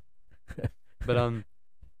well. But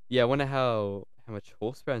yeah, I wonder how much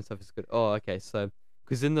horsepower and stuff is good. Oh, okay. So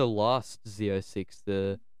because in the last Z06,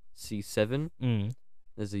 the C7,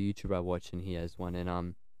 there's a YouTuber I watch and he has one,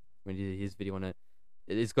 and when he did his video on it,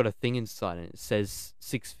 it's got a thing inside and it says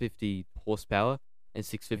 650 horsepower and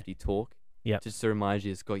 650 torque. Yeah. Just to remind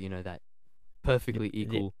you, it's got that perfectly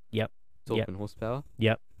equal. Torque and horsepower.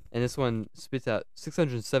 Yep. And this one spits out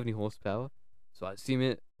 670 horsepower. So I assume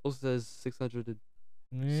it also says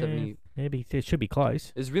 670. Maybe it should be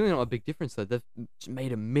close. There's really not a big difference though. They've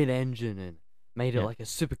made a mid-engine and made it like a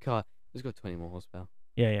supercar. It's got 20 more horsepower.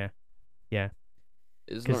 Yeah.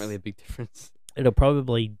 It's not really a big difference. It'll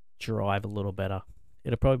probably drive a little better.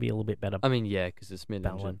 It'll probably be a little bit better. I mean, yeah, because it's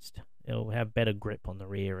mid-engine. Balanced. It'll have better grip on the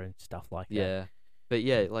rear and stuff like that. Yeah, but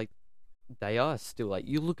yeah, like they are still like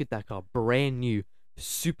you look at that car, brand new,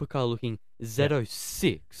 supercar looking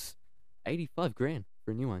Z06, 85 grand for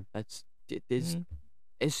a new one. There's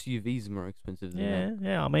SUVs more expensive than that.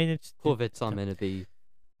 Yeah. I mean, Corvettes are meant to be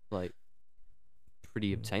like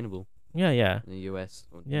pretty obtainable. Yeah. In the US,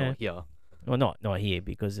 or not here. Well, not here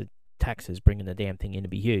because the taxes bringing the damn thing in to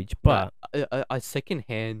be huge. But a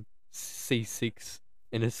second-hand C6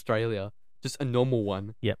 in Australia, just a normal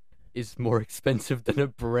one, is more expensive than a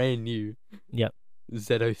brand new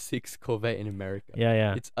Z06 Corvette in America.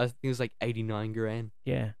 Yeah. I think it was like 89 grand.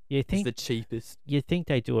 Yeah. You think it's the cheapest? You think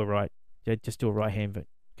they do just do a right-hand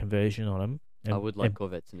conversion on them? I would like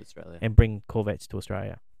Corvettes in Australia and bring Corvettes to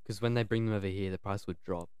Australia. Because when they bring them over here, the price would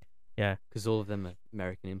drop. Yeah. Because all of them are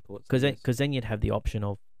American imports. Because then you'd have the option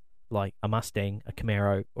of like a Mustang, a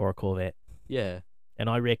Camaro, or a Corvette. Yeah. And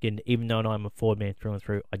I reckon, even though I'm a Ford man through and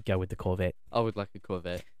through, I'd go with the Corvette. I would like a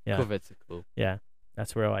Corvette. Yeah. Corvettes are cool. Yeah.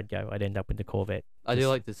 That's where I'd go. I'd end up with the Corvette. I do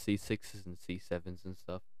like the C6s and C7s and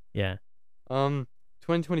stuff. Yeah.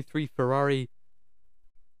 2023 Ferrari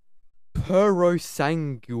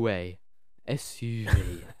Purosangue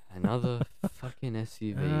SUV. Another fucking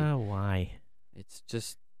SUV. Why?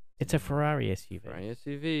 It's a Ferrari SUV. Ferrari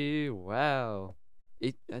SUV. Wow.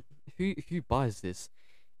 Who buys this?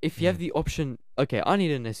 If you have the option, okay, I need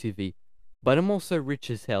an SUV, but I'm also rich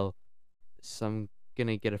as hell. Some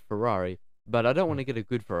gonna get a Ferrari, but I don't want to get a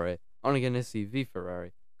good Ferrari. I want to get an SUV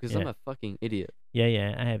Ferrari because I'm a fucking idiot.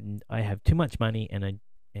 Yeah. I have too much money and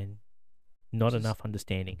not enough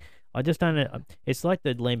understanding. I just don't. It's like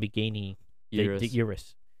the Lamborghini, the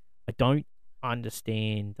Urus. I don't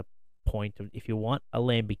understand the point of, if you want a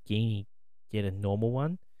Lamborghini, get a normal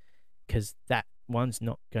one, because that one's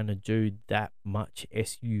not gonna do that much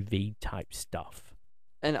SUV type stuff.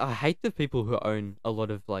 And I hate the people who own a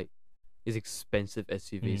lot of like these expensive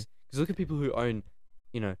SUVs. Because look at people who own,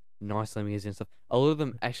 nice Lamborghinis and stuff. A lot of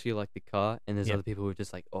them actually like the car, and there's other people who are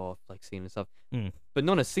just like, flexing and stuff. But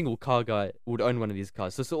not a single car guy would own one of these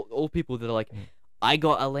cars. So it's all people that are like, I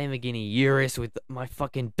got a Lamborghini Urus with my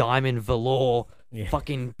fucking diamond velour,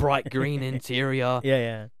 fucking bright green interior.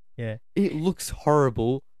 Yeah. It looks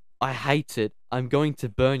horrible. I hate it. I'm going to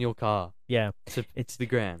burn your car. Yeah, it's the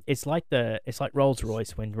ground. It's like Rolls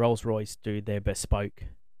Royce, when Rolls Royce do their bespoke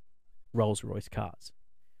Rolls Royce cars.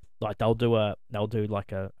 Like they'll do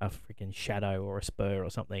like a freaking Shadow or a Spur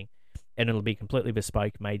or something, and it'll be completely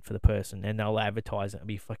bespoke, made for the person, and they'll advertise it and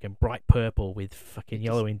be fucking bright purple with fucking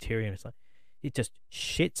yellow interior, and it's like, it just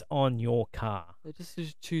shits on your car. They just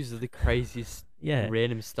choose the craziest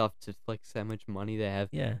random stuff to flex how much money they have.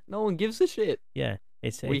 Yeah. No one gives a shit. Yeah.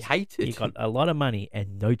 We hate it. You got a lot of money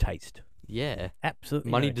and no taste. Yeah.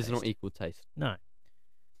 Absolutely. Money does not equal taste. No.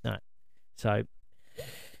 So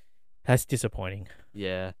that's disappointing.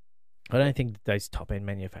 Yeah. I don't think that those top end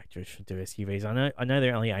manufacturers should do SUVs. I know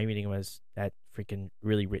they're only aiming them at freaking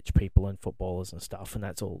really rich people and footballers and stuff, and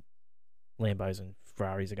that's all Lambos and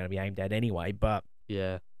Ferraris are going to be aimed at anyway. But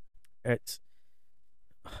yeah, I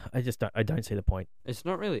don't see the point. It's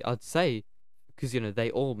not really. I'd say, because they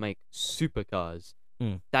all make supercars.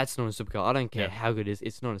 That's not a supercar. I don't care how good it is.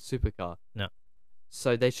 It's not a supercar. No.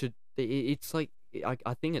 So they should. It's like,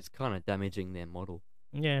 I think it's kind of damaging their model.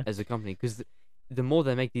 Yeah. As a company, because the more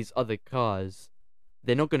they make these other cars,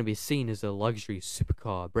 they're not going to be seen as a luxury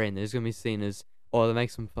supercar brand. They're just going to be seen as, they make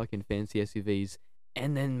some fucking fancy SUVs,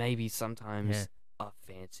 and then maybe sometimes a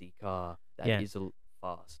fancy car that is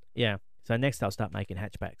fast. Yeah. So next they'll start making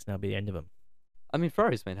hatchbacks, and that'll be the end of them. I mean,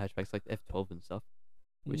 Ferrari's made hatchbacks like the F12 and stuff,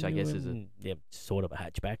 which I guess is sort of a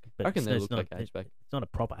hatchback. But I reckon they look like a hatchback. It's not a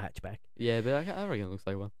proper hatchback. Yeah, but I reckon it looks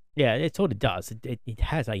like one. Yeah, it sort of does. It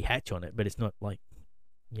has a hatch on it, but it's not like,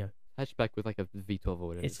 hatchback with like a V12 or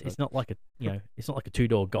whatever. It's not like it's not like a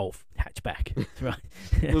 2-door Golf hatchback, right?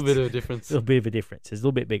 A little bit of a difference. A little bit of a difference. It's a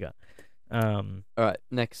little bit bigger. All right,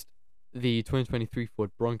 next, the 2023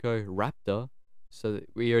 Ford Bronco Raptor. So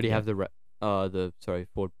we already have the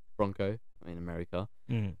Ford Bronco in America.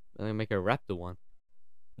 They're gonna make a Raptor one.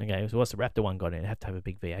 Okay, so what's the Raptor one got in it? Have to have a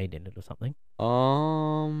big V8 in it or something.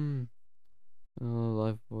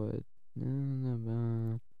 Live Ford.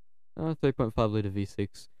 3.5 liter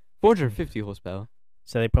V6, 450 horsepower.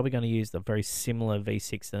 So they're probably going to use the very similar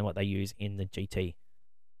V6 than what they use in the GT.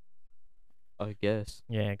 I guess.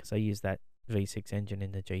 Yeah, because they use that V6 engine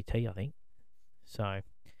in the GT, I think. So.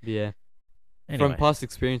 Yeah. Anyway. From past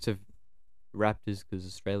experience of Raptors, because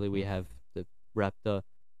Australia we have the Raptor,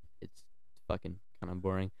 it's fucking kind of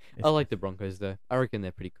boring. I like the Broncos though. I reckon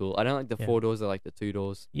they're pretty cool. I don't like the 4 doors. I like the 2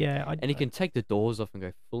 doors. Yeah, and you can take the doors off and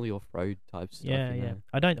go fully off road type stuff. Yeah.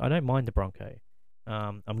 I don't mind the Bronco.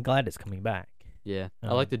 I'm glad it's coming back. Yeah,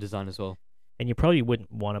 I like the design as well. And you probably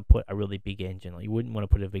wouldn't want to put a really big engine. Like, you wouldn't want to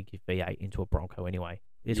put a big V8 into a Bronco anyway.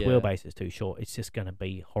 Its wheelbase is too short. It's just going to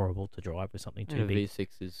be horrible to drive with something too big. V6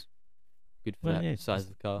 is good for that size of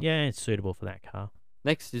the car. Yeah, it's suitable for that car.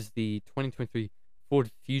 Next is the 2023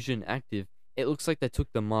 Ford Fusion Active. It looks like they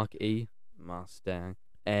took the Mark E Mustang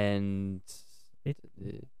and it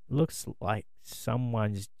looks like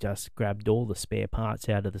someone's just grabbed all the spare parts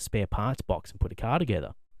out of the spare parts box and put a car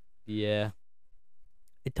together. Yeah.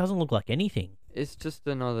 It doesn't look like anything. It's just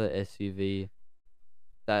another SUV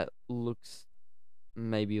that looks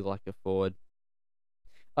maybe like a Ford.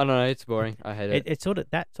 I don't know, it's boring. I hate it. It's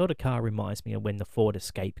that sort of car reminds me of when the Ford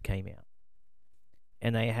Escape came out.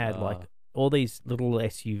 And they had like all these little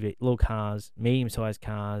little cars, medium-sized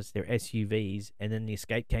cars, they're SUVs, and then the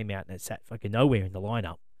Escape came out and it sat fucking nowhere in the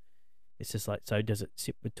lineup. It's just like, so does it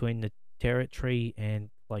sit between the Territory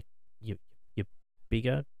and like your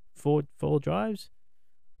bigger Ford drives?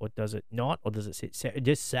 Or does it not? Or does it sit? It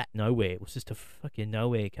just sat nowhere. It was just a fucking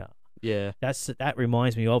nowhere car. Yeah. That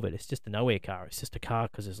reminds me of it. It's just a nowhere car. It's just a car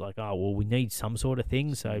because it's like, oh, well, we need some sort of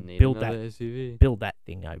thing, so build that SUV. Build that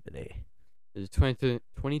thing over there. There's a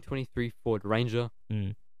 2023 Ford Ranger.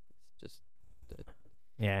 It's just...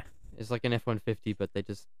 yeah. It's like an F-150, but they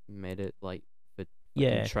just made it like for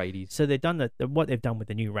tradies. So they've done what they've done with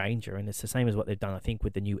the new Ranger, and it's the same as what they've done, I think,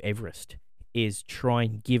 with the new Everest, is try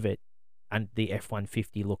and give it and the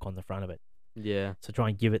F-150 look on the front of it. Yeah. So try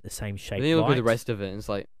and give it the same shape. And then you look at the rest of it, and it's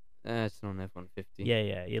like, it's not an F-150.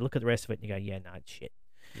 Yeah. You look at the rest of it and you go, yeah, no, it's shit.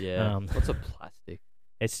 Yeah. What's a plastic?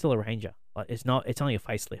 It's still a Ranger. Like it's not. It's only a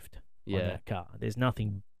facelift on Yeah. that car. There's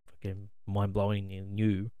nothing fucking mind-blowingly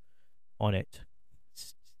new on it.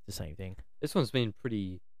 It's the same thing. This one's been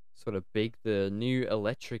pretty sort of big. The new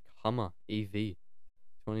electric Hummer EV,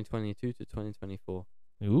 2022 to 2024.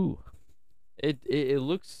 Ooh. It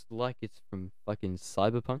looks like it's from fucking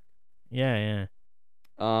Cyberpunk. Yeah.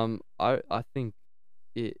 I think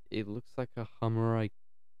it looks like a Hummer, I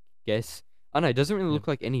guess. I know it doesn't really look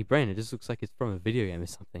like any brand. It just looks like it's from a video game or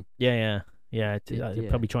something. Yeah. They're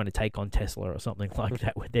probably trying to take on Tesla or something like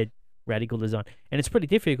that with their radical design, and it's pretty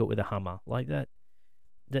difficult with a Hummer like that.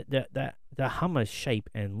 The Hummer's shape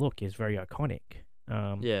and look is very iconic.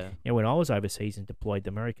 Yeah. When I was overseas and deployed, the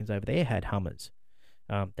Americans over there had Hummers.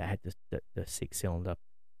 They had the 6-cylinder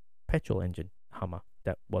petrol engine Hummer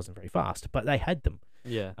that wasn't very fast, but they had them.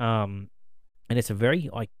 Yeah. And it's a very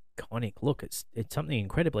iconic look. It's something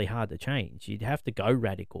incredibly hard to change. You'd have to go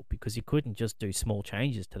radical because you couldn't just do small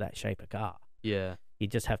changes to that shape of car. Yeah. You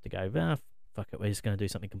just have to go, fuck it, we're just going to do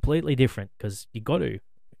something completely different because you got to.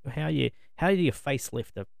 How do you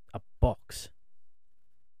facelift a box?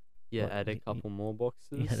 Yeah, add a couple more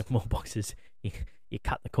boxes. You add more boxes. You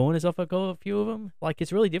cut the corners off a few of them. Like,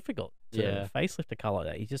 it's really difficult to facelift a car like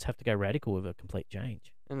that. You just have to go radical with a complete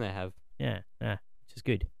change. And they have. Yeah, which is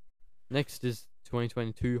good. Next is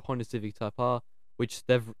 2022 Honda Civic Type R, which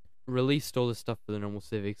they've released all the stuff for the normal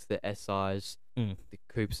Civics, the SIs, the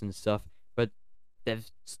coupes and stuff. But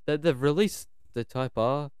they've released the Type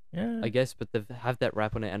R, I guess, but they've have that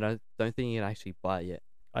wrap on it, and I don't think you can actually buy it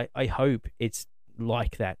yet. I hope it's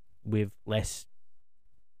like that with less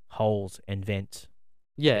holes and vents.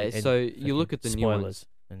 Yeah, and so you look at the new ones,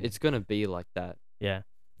 and it's gonna be like that. Yeah.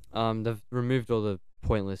 They've removed all the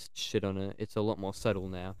pointless shit on it. It's a lot more subtle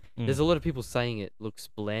now. There's a lot of people saying it looks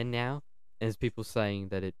bland now, and there's people saying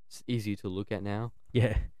that it's easy to look at now.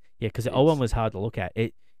 Yeah, because the old one was hard to look at.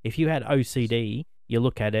 If you had OCD, you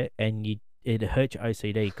look at it and it hurt your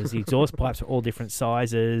OCD because the exhaust pipes are all different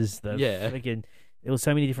sizes. Freaking, there was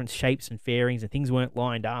so many different shapes and fairings, and things weren't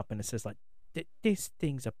lined up, and it's just like, this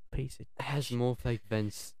thing's a piece of It has more fake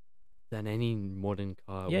vents than any modern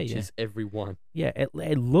car, which is every one. Yeah,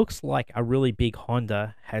 it looks like a really big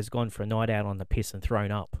Honda has gone for a night out on the piss and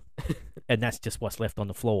thrown up, and that's just what's left on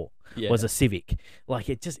the floor. Was a Civic. Like,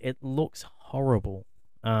 it looks horrible.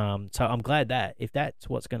 So I'm glad that if that's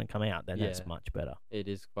what's going to come out, then that's much better. It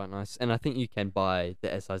is quite nice, and I think you can buy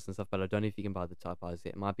the SIs and stuff, but I don't know if you can buy the Type Is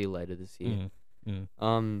yet. It might be later this year.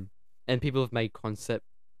 And people have made concept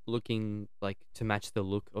looking like to match the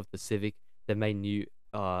look of the Civic. They've made new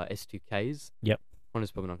S2Ks. Yep.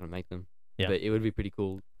 Honda's probably not going to make them. Yeah. But it would be pretty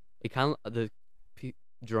cool. It kind of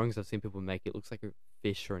drawings I've seen people make, it looks like a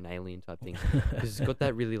fish or an alien type thing because it's got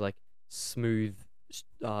that really like smooth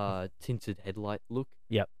tinted headlight look.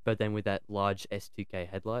 Yep. But then with that large S2K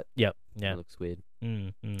headlight. Yep. Yeah. It looks weird.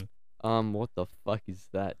 Mm-hmm. What the fuck is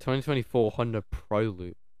that? 2024 Honda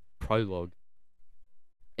Prologue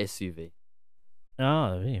SUV.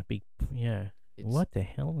 Oh, yeah, big. Yeah. What the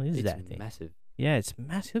hell is that thing? It's massive. Yeah, it's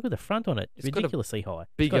massive. Look at the front on it. It's ridiculously high.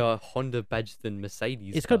 Bigger Honda badge than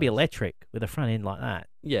Mercedes. It's got to be electric with a front end like that.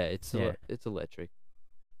 Yeah, it's electric.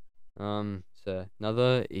 So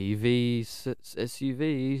another EV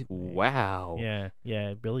SUV. Wow.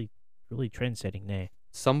 Yeah, really trend setting there.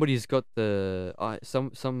 Somebody's got the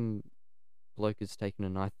some bloke has taken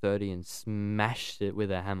an i30 and smashed it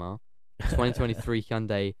with a hammer. 2023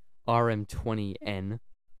 Hyundai RM20N.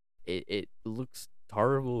 It looks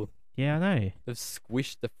horrible. Yeah, I know. They've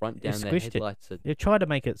squished the front down. Their headlights. They've tried to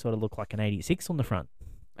make it sort of look like an 86 on the front.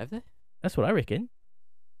 Have they? That's what I reckon.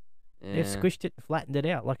 Yeah. They've squished it, flattened it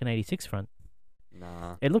out like an 86 front.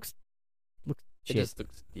 Nah. It looks It just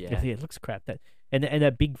looks it looks crap. And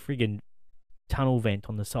that big friggin' tunnel vent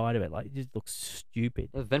on the side of it, like, it just looks stupid.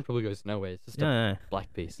 The vent probably goes nowhere. It's just a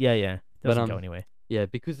black piece. Yeah. Doesn't go anywhere. Yeah,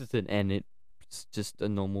 because it's an N, it's just a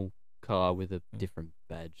normal car with a different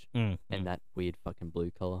badge and that weird fucking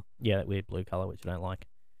blue color. Yeah, that weird blue color, which I don't like.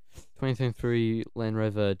 2023 Land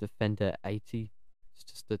Rover Defender 80. It's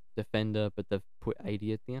just a Defender, but they've put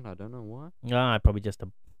 80 at the end. I don't know why. Probably just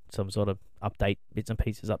some sort of update, bits and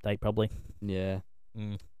pieces update, probably. Yeah.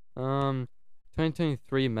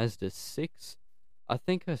 2023 Mazda 6. I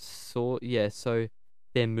think I saw. Yeah, so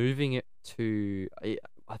they're moving it to. I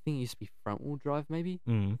think it used to be front wheel drive, maybe.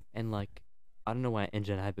 And like, I don't know what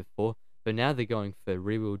engine I had before, but now they're going for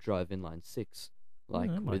rear wheel drive inline 6. Like,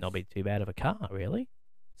 that might not be too bad of a car, really.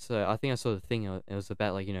 So I think I saw the thing. It was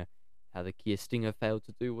about like, how the Kia Stinger failed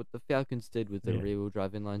to do what the Falcons did with the rear-wheel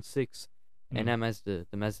drive inline six, and now the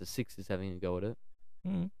Mazda 6 is having a go at it,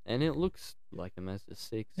 and it looks like a Mazda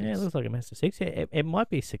 6. Yeah, it looks like a Mazda 6. It might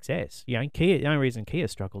be a success. You know, Kia. The only reason Kia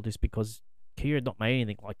struggled is because Kia had not made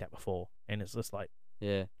anything like that before, and it's just like,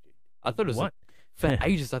 yeah, I thought it was for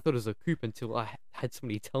ages. I thought it was a coupe until I had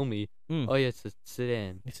somebody tell me, "Oh yeah, it's a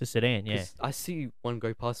sedan." It's a sedan, yeah. I see one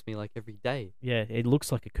go past me like every day. Yeah, it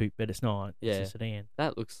looks like a coupe, but it's not. Yeah, it's a sedan.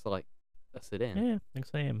 That looks like a sedan. Yeah, a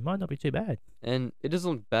sedan might not be too bad. And it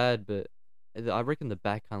doesn't look bad, but I reckon the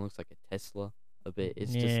back kind of looks like a Tesla a bit.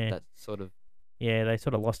 It's just that sort of. Yeah, they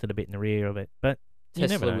sort of lost it a bit in the rear of it, but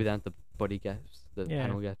Tesla without the body gaps, the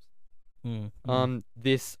panel gaps.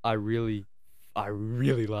 This I really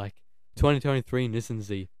like. 2023 Nissan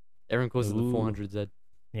Z. Everyone calls it the 400Z.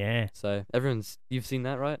 Yeah. So you've seen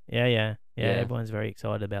that, right? Yeah. Everyone's very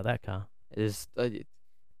excited about that car. It is.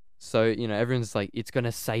 So everyone's like, it's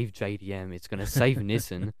gonna save JDM. It's gonna save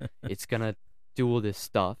Nissan. It's gonna do all this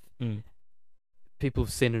stuff. People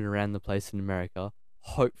have seen it around the place in America.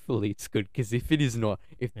 Hopefully it's good, because if it is not,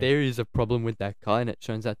 if there is a problem with that car and it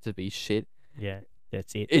turns out to be shit,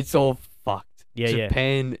 that's it. It's all fucked.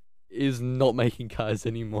 Japan is not making cars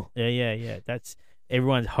anymore. Yeah. That's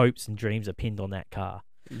everyone's hopes and dreams are pinned on that car.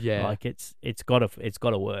 Yeah, like it's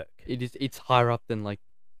gotta work. It's higher up than like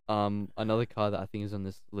another car that I think is on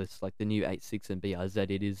this list, like the new 86 and BRZ.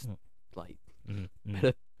 It is like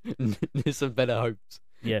better. There's some better hopes.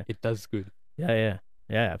 Yeah, it does good. Yeah,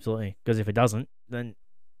 absolutely. Because if it doesn't, then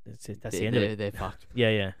that's it. That's the end of it. They're fucked.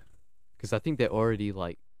 Yeah. Because I think they're already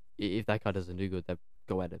like, if that car doesn't do good, they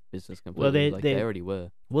go out of business completely. Well, they already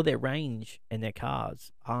were. Well, their range and their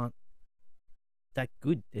cars aren't that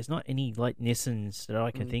good. There's not any like Nissans that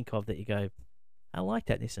I can think of that you go, I like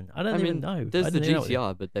that Nissan. I don't even know. There's the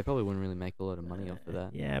GTR, but they probably wouldn't really make a lot of money off of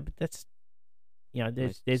that. Yeah, but that's,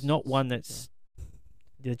 there's not one that's.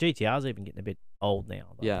 The GTR's even getting a bit old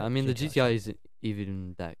now. Like yeah, I mean the GTR isn't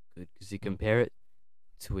even that good, because you compare it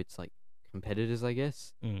to its like competitors, I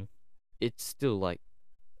guess. It's still like,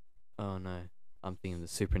 oh no, I'm thinking of the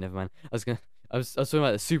Supra. Never mind. I was talking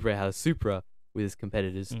about the Supra. How the Supra with its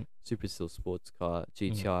competitors, Supra's still sports car,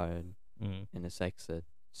 GTR and NSX are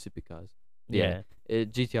supercars. Yeah,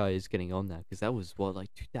 GTR is getting on that, because that was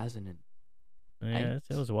like 2000. Yeah,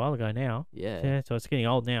 it was a while ago now. Yeah, so it's getting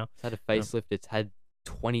old now. It's had a facelift. It's had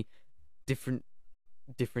 20 different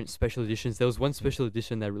special editions. There was one special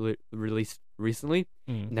edition that released recently,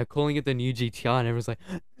 and they're calling it the new GTR, and everyone's like,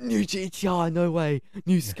 new GTR, no way,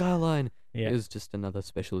 new Skyline. Yeah. It was just another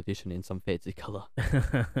special edition in some fancy color.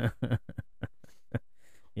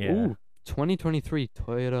 Yeah. Ooh, 2023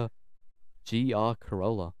 Toyota GR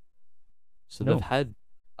Corolla. So they've had,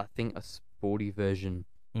 I think, a sporty version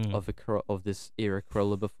of this era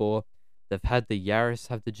Corolla before. They've had the Yaris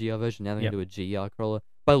have the GR version. Now they're going to do a GR Corolla.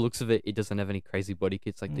 By the looks of it, it doesn't have any crazy body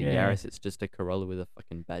kits like the Yaris. It's just a Corolla with a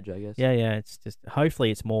fucking badge, I guess. Yeah. It's just,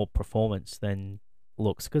 hopefully it's more performance than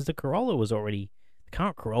looks, because the current Corolla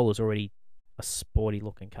is already a sporty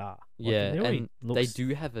looking car. Like, and they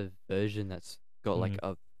do have a version that's got like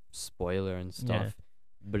a spoiler and stuff,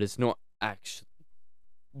 but it's not actually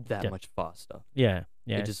that much faster. Yeah.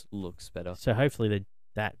 It just looks better. So hopefully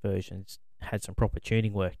that version's had some proper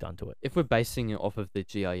tuning work done to it. If we're basing it off of the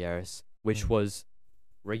GR Yaris, which was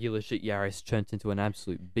regular shit Yaris turned into an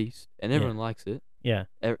absolute beast, and everyone likes it. Yeah.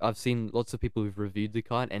 I've seen lots of people who've reviewed the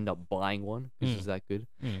car and end up buying one because it's that good.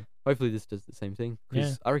 Hopefully this does the same thing,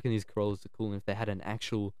 because I reckon these Corollas are cool, and if they had an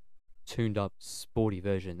actual tuned up sporty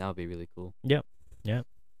version, that would be really cool. Yep.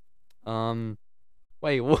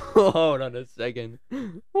 Wait, hold on a second.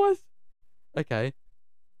 What? Okay.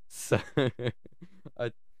 So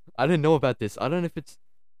I didn't know about this. I don't know if it's...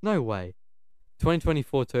 No way.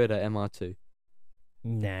 2024 Toyota MR2.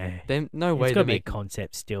 No. No way. It's got to be a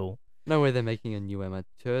concept still. No way they're making a new MR.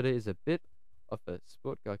 Toyota is a bit of a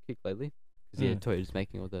sport car kick lately. Because Toyota's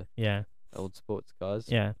making all the old sports cars.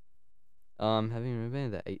 Yeah. Having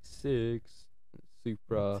remembered the 86,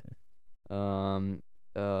 Supra,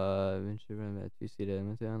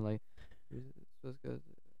 two-seater, like...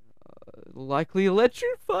 likely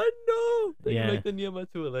electrified. No, they can make the new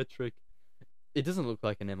MR2 electric. It doesn't look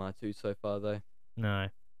like an MR2 so far though. No.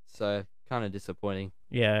 So kind of disappointing.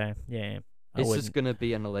 Yeah. It's just gonna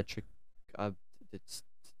be an electric. It's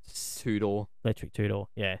 2-door. Electric 2-door.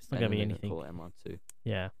 Yeah, it's not gonna be anything. Call it MR2.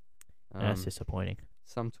 Yeah. That's disappointing.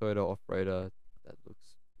 Some Toyota off-roader that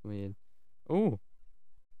looks weird. Oh,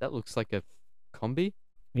 that looks like a combi.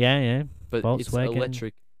 Yeah. But Volkswagen. It's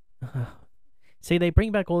electric. See, they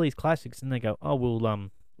bring back all these classics and they go, "Oh, we'll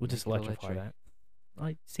just electrify that."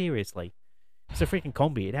 Like, seriously. It's a freaking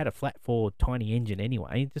combi. It had a flat 4 tiny engine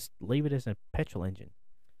anyway. Just leave it as a petrol engine.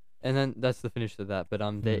 And then that's the finish of that. But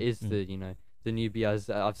there is the the new BRZ.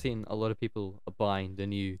 I've seen a lot of people are buying the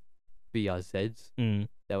new BRZs.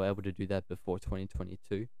 They were able to do that before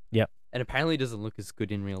 2022. Yep. And apparently it doesn't look as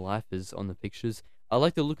good in real life as on the pictures. I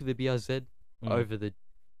like the look of the BRZ over the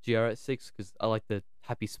GR86 because I like the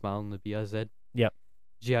happy smile on the BRZ. Yep.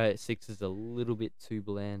 GR86 is a little bit too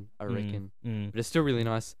bland, I reckon. But it's still really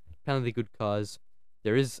nice. Apparently they're good cars.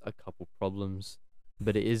 There is a couple problems,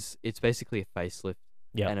 but it's basically a facelift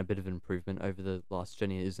and a bit of an improvement over the last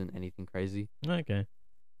gen. It isn't anything crazy. Okay.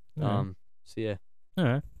 So yeah. All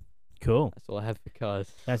right. Cool. That's all I have for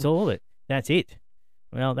cars. That's all of it. That's it.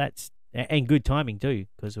 Well, and good timing too,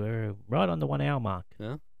 because we're right on the 1 hour mark.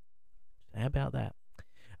 Yeah. How about that?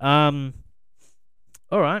 All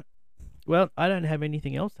right. Well, I don't have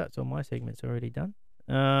anything else. That's all my segments already done.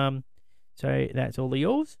 So that's all of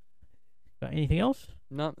yours. Got anything else?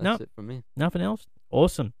 No, that's it from me. Nothing else?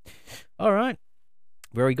 Awesome. All right.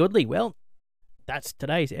 Very goodly. Well, that's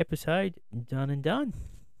today's episode done and done.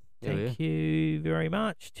 Thank you very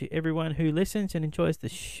much to everyone who listens and enjoys the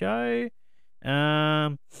show.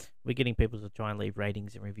 We're getting people to try and leave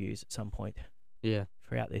ratings and reviews at some point. Yeah.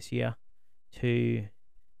 Throughout this year to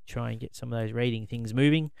try and get some of those rating things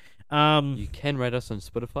moving. You can rate us on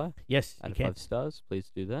Spotify. Yes, out of 5 stars.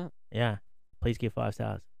 Please do that. Yeah. Please give 5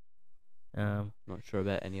 stars. Not sure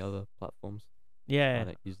about any other platforms. Yeah. I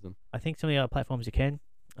don't use them. I think some of the other platforms you can.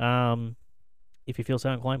 If you feel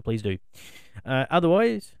so inclined, please do.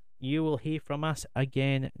 Otherwise, you will hear from us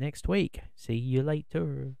again next week. See you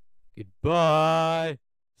later. Goodbye.